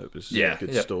studio, isn't it? It was Yeah, a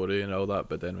good yep. story and all that,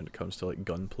 but then when it comes to like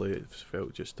gunplay, it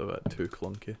felt just a bit too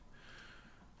clunky.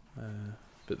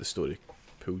 But the story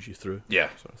pulls you through, Yeah.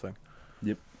 sort of thing.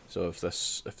 Yep. So if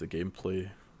the gameplay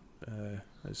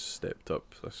is stepped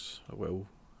up, this will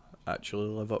actually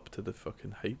live up to the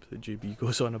fucking hype that JB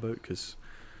goes on about, because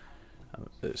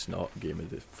it's not game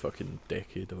of the fucking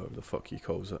decade or whatever the fuck he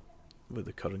calls it with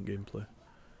the current gameplay.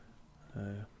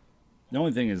 The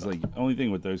only thing is, like, only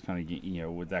thing with those kind of, you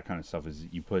know, with that kind of stuff is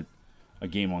you put a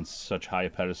game on such high a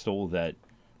pedestal that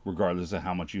regardless of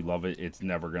how much you love it, it's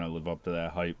never going to live up to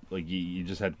that hype. Like, you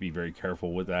just have to be very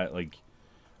careful with that. Like,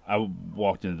 I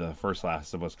walked into the first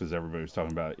Last of Us because everybody was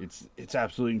talking about it. It's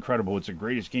absolutely incredible. It's the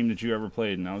greatest game that you ever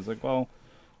played. And I was like, well,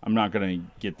 I'm not going to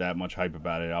get that much hype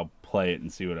about it. I'll play it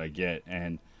and see what I get.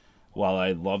 And while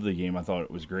I love the game, I thought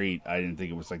it was great, I didn't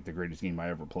think it was like the greatest game I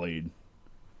ever played.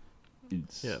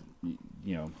 It's,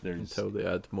 you know, there's... Until they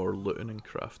add more looting and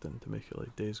crafting to make it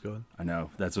like Days Gone. I know,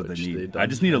 that's what they Which need. done. I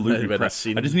just need a loot and When I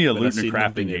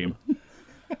crafting game.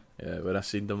 Yeah, when I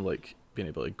seen them like being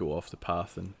able to go off the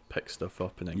path and pick stuff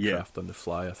up and then Yeah. craft on the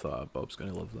fly, I thought, oh, Bob's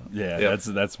gonna love that. Yeah, Yep.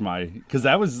 that's my, because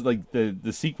that was like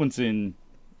the sequence in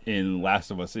Last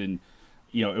of Us, and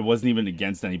you know, it wasn't even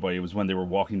against anybody. It was when they were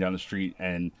walking down the street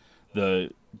and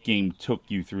the game took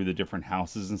you through the different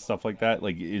houses and stuff like that.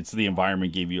 Like, it's the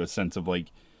environment gave you a sense of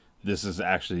like, this is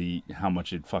actually how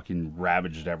much it fucking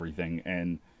ravaged everything.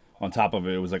 And on top of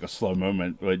it, it was like a slow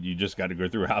moment, but you just got to go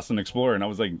through a house and explore. And I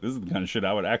was like, this is the kind of shit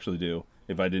I would actually do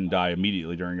if I didn't die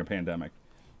immediately during a pandemic.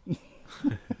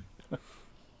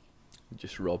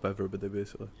 Just rob everybody,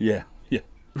 basically. Yeah, yeah.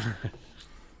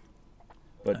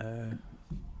 But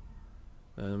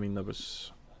I mean, there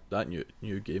was that new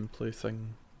gameplay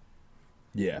thing.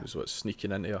 yeah, It was what,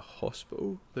 sneaking into a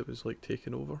hospital that was like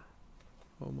taken over,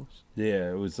 almost.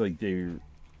 yeah, it was like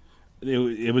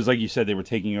it was like you said, they were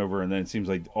taking over, and then it seems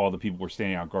like all the people were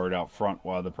standing out guard out front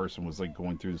while the person was like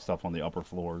going through the stuff on the upper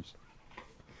floors.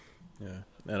 Yeah,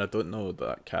 and I don't know,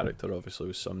 that character obviously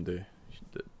was somebody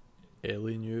that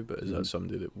Ellie knew, but is that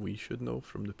somebody that we should know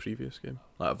from the previous game?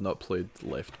 Like, I've not played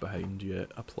Left Behind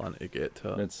yet. I plan to get to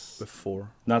that That's before.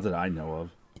 not that I know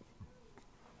of.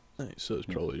 Right, so it's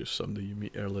probably just somebody you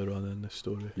meet earlier on in the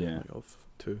story. Yeah. Like, of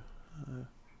two. I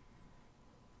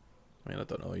mean, I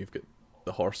don't know. You've got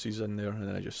the horses in there, and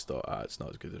then I just thought, it's not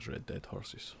as good as Red Dead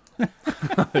horses.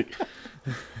 Like,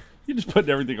 You just putting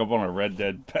everything up on a Red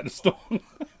Dead pedestal.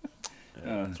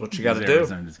 That's what you got to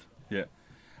do. Yeah,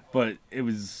 but it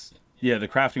was the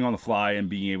crafting on the fly and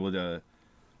being able to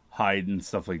hide and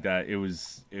stuff like that. It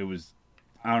was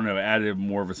I don't know, it added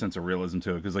more of a sense of realism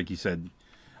to it because, like you said,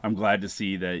 I'm glad to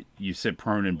see that you sit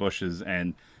prone in bushes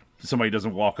and somebody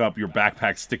doesn't walk up, your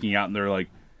backpack's sticking out, and they're like,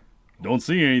 "Don't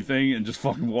see anything," and just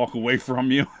fucking walk away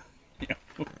from you.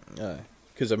 yeah,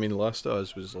 because I mean, Last of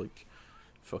Us was like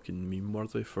fucking meme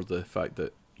worthy for the fact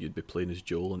that you'd be playing as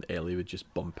Joel and Ellie would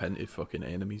just bump into fucking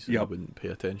enemies and Yep. you wouldn't pay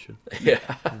attention. Yeah.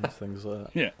 And things like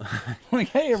that. Yeah, like,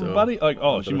 hey everybody, So, like,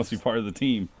 oh, wonder she must be if- part of the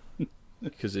team.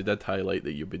 Because they did highlight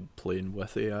that you'd be playing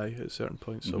with AI at certain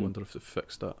points, so I Mhm. wonder if they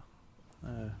fixed that.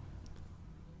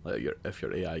 Like, if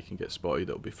your AI can get spotted,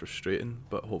 it'll be frustrating,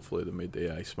 but hopefully they made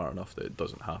the AI smart enough that it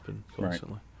doesn't happen Right.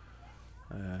 constantly.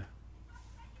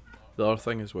 The other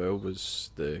thing as well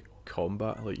was the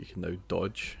combat, like you can now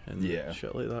dodge and Yeah.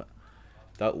 shit like that.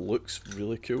 That looks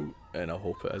really cool, and I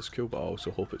hope it is cool, but I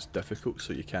also hope it's difficult,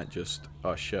 so you can't just,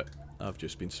 oh shit, I've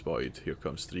just been spotted, here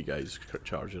comes three guys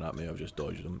charging at me, I've just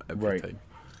dodged them every Right. time.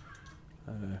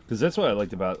 Because that's what I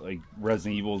liked about like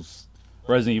Resident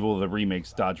Evil the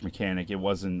remake's dodge mechanic. It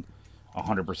wasn't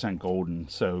 100% golden,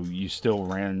 so you still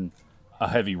ran a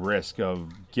heavy risk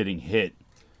of getting hit.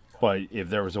 But if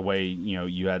there was a way,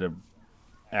 you had a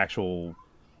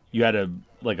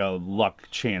like a luck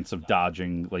chance of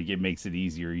dodging. Like, it makes it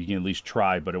easier. You can at least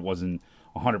try, but it wasn't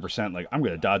 100% like, I'm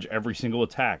gonna dodge every single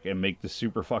attack and make this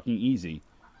super fucking easy.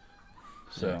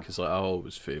 So Because like, I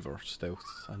always favour stealth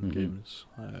in games.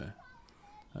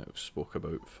 I spoke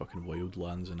about fucking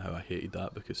Wildlands and how I hated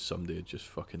that because somebody had just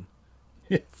fucking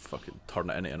turn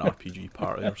it into an RPG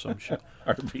party or some shit.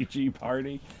 RPG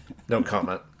party. No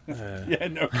comment. Yeah,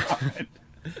 no comment.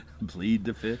 Plead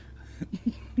the fifth.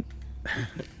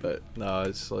 But no,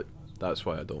 it's like, that's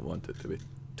why I don't want it to be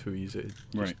too easy to just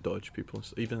Right. dodge people.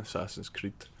 And even Assassin's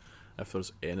Creed, if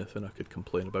there's anything I could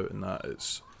complain about in that,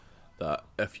 it's that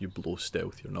if you blow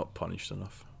stealth, you're not punished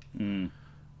enough.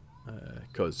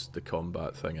 Because the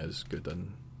combat thing is good,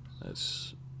 and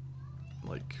it's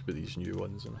like with these new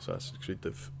ones in Assassin's Creed,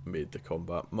 they've made the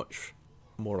combat much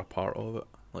more a part of it.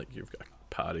 Like, you've got a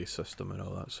parry system and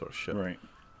all that sort of shit. Right.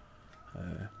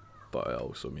 But it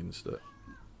also means that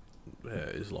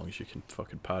as long as you can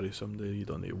fucking parry somebody, you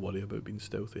don't need to worry about being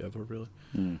stealthy ever, really.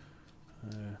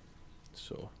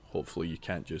 So hopefully you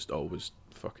can't just always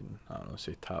fucking, I don't know,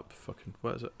 say tap fucking,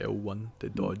 what is it, L1 to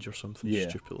dodge or something Yeah.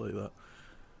 stupid like that.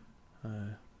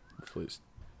 Hopefully it's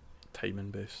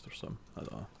timing based or something, I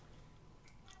don't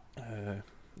know.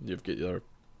 You've got your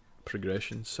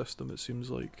progression system, it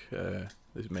seems like.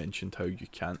 They've mentioned how you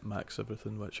can't max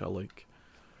everything, which I like.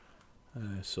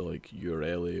 So like, your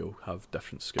Ellie will have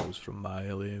different skills from my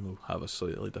Ellie, and will have a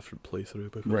slightly different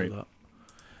playthrough because Right. of that.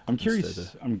 I'm curious.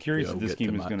 Instead of, I'm curious yeah, if we'll this get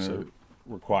to game is going max to out.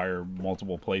 require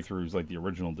multiple playthroughs like the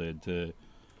original did to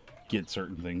get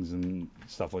certain things and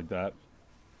stuff like that.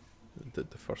 Did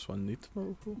the first one need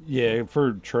multiple? Yeah,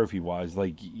 for trophy wise,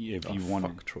 like if Oh, you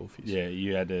wanted, fuck trophies. yeah,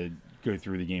 you had to go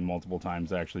through the game multiple times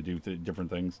to actually do different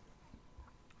things.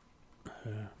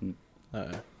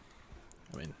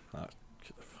 I mean,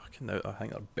 fucking now I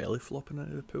think they're belly flopping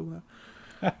into the pool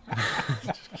now.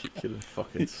 Just keep getting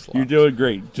fucking slapped. You're doing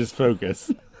great. Just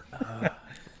focus. I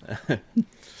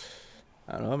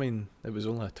don't know, I mean, it was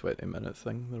only a 20-minute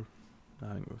thing.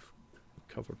 I think we've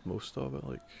covered most of it,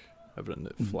 like everything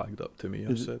that flagged up to me,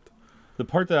 I've Is it- said. The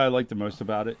part that I liked the most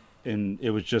about it, and it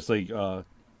was just like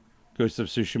Ghost of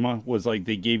Tsushima, was like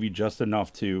they gave you just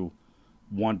enough to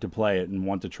want to play it and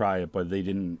want to try it, but they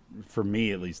didn't, for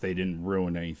me at least, they didn't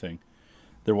ruin anything.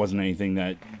 There wasn't anything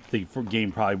that the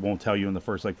game probably won't tell you in the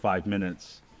first like 5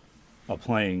 minutes of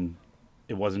playing.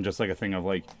 It wasn't just like a thing of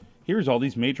like, here's all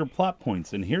these major plot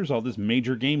points, and here's all this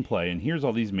major gameplay, and here's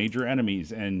all these major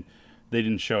enemies, and they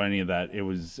didn't show any of that. It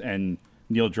was, and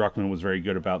Neil Druckmann was very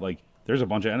good about like, there's a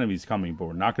bunch of enemies coming, but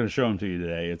we're not going to show them to you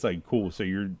today. It's like, cool, so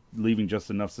you're leaving just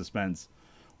enough suspense,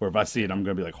 where if I see it, I'm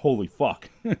going to be like, holy fuck.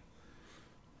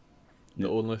 The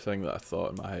only thing that I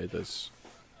thought in my head is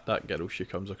that girl she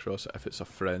comes across, if it's a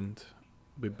friend,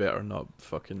 we better not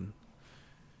fucking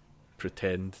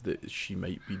pretend that she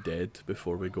might be dead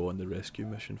before we go on the rescue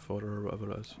mission for her or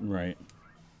whatever it is. Right.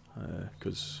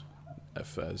 Because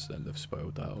if it is, then they've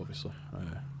spoiled that, obviously.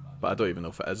 But I don't even know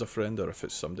if it is a friend or if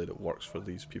it's somebody that works for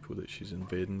these people that she's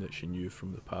invading that she knew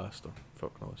from the past, or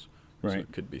fuck knows. Right. So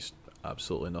it could be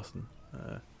absolutely nothing.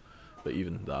 But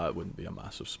even that wouldn't be a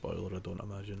massive spoiler, I don't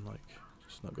imagine. Like,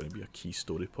 it's not going to be a key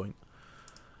story point.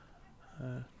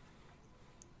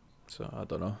 So I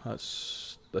don't know.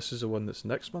 This is the one that's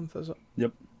next month, is it?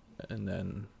 Yep. And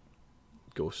then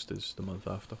Ghost is the month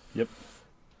after. Yep.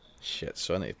 Shit,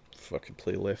 so I need to fucking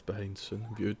play Left Behind soon.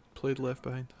 Have you played Left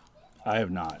Behind? I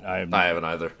have not. I haven't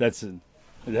either. That's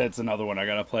another one I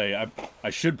gotta play. I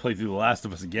should play through The Last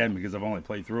of Us again because I've only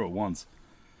played through it once.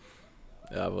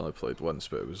 Yeah, I've only played once,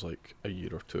 but it was like a year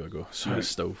or two ago, so it's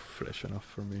still fresh enough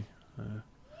for me.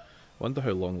 Wonder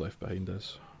how long Left Behind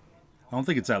is. I don't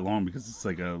think it's that long because it's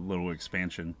like a little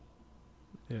expansion.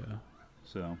 Yeah.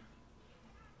 So.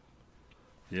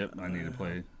 Yep, I need to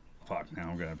play. Fuck, now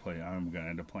I'm gonna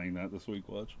end up playing that this week.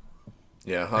 Watch.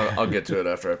 Yeah, I'll get to it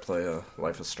after I play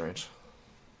Life is Strange.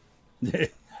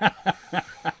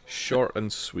 Short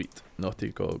and sweet. Naughty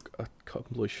Dog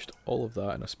accomplished all of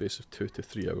that in a space of 2 to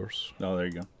 3 hours, Oh, there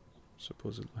you go.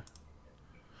 supposedly.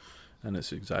 And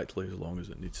it's exactly as long as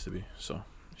it needs to be, so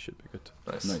it should be good.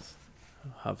 Nice.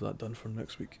 I'll have that done for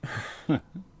next week.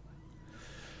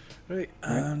 Right,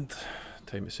 and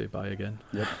time to say bye again.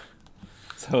 Yep.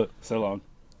 So long.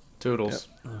 Toodles.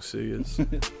 Yep, I'll see you.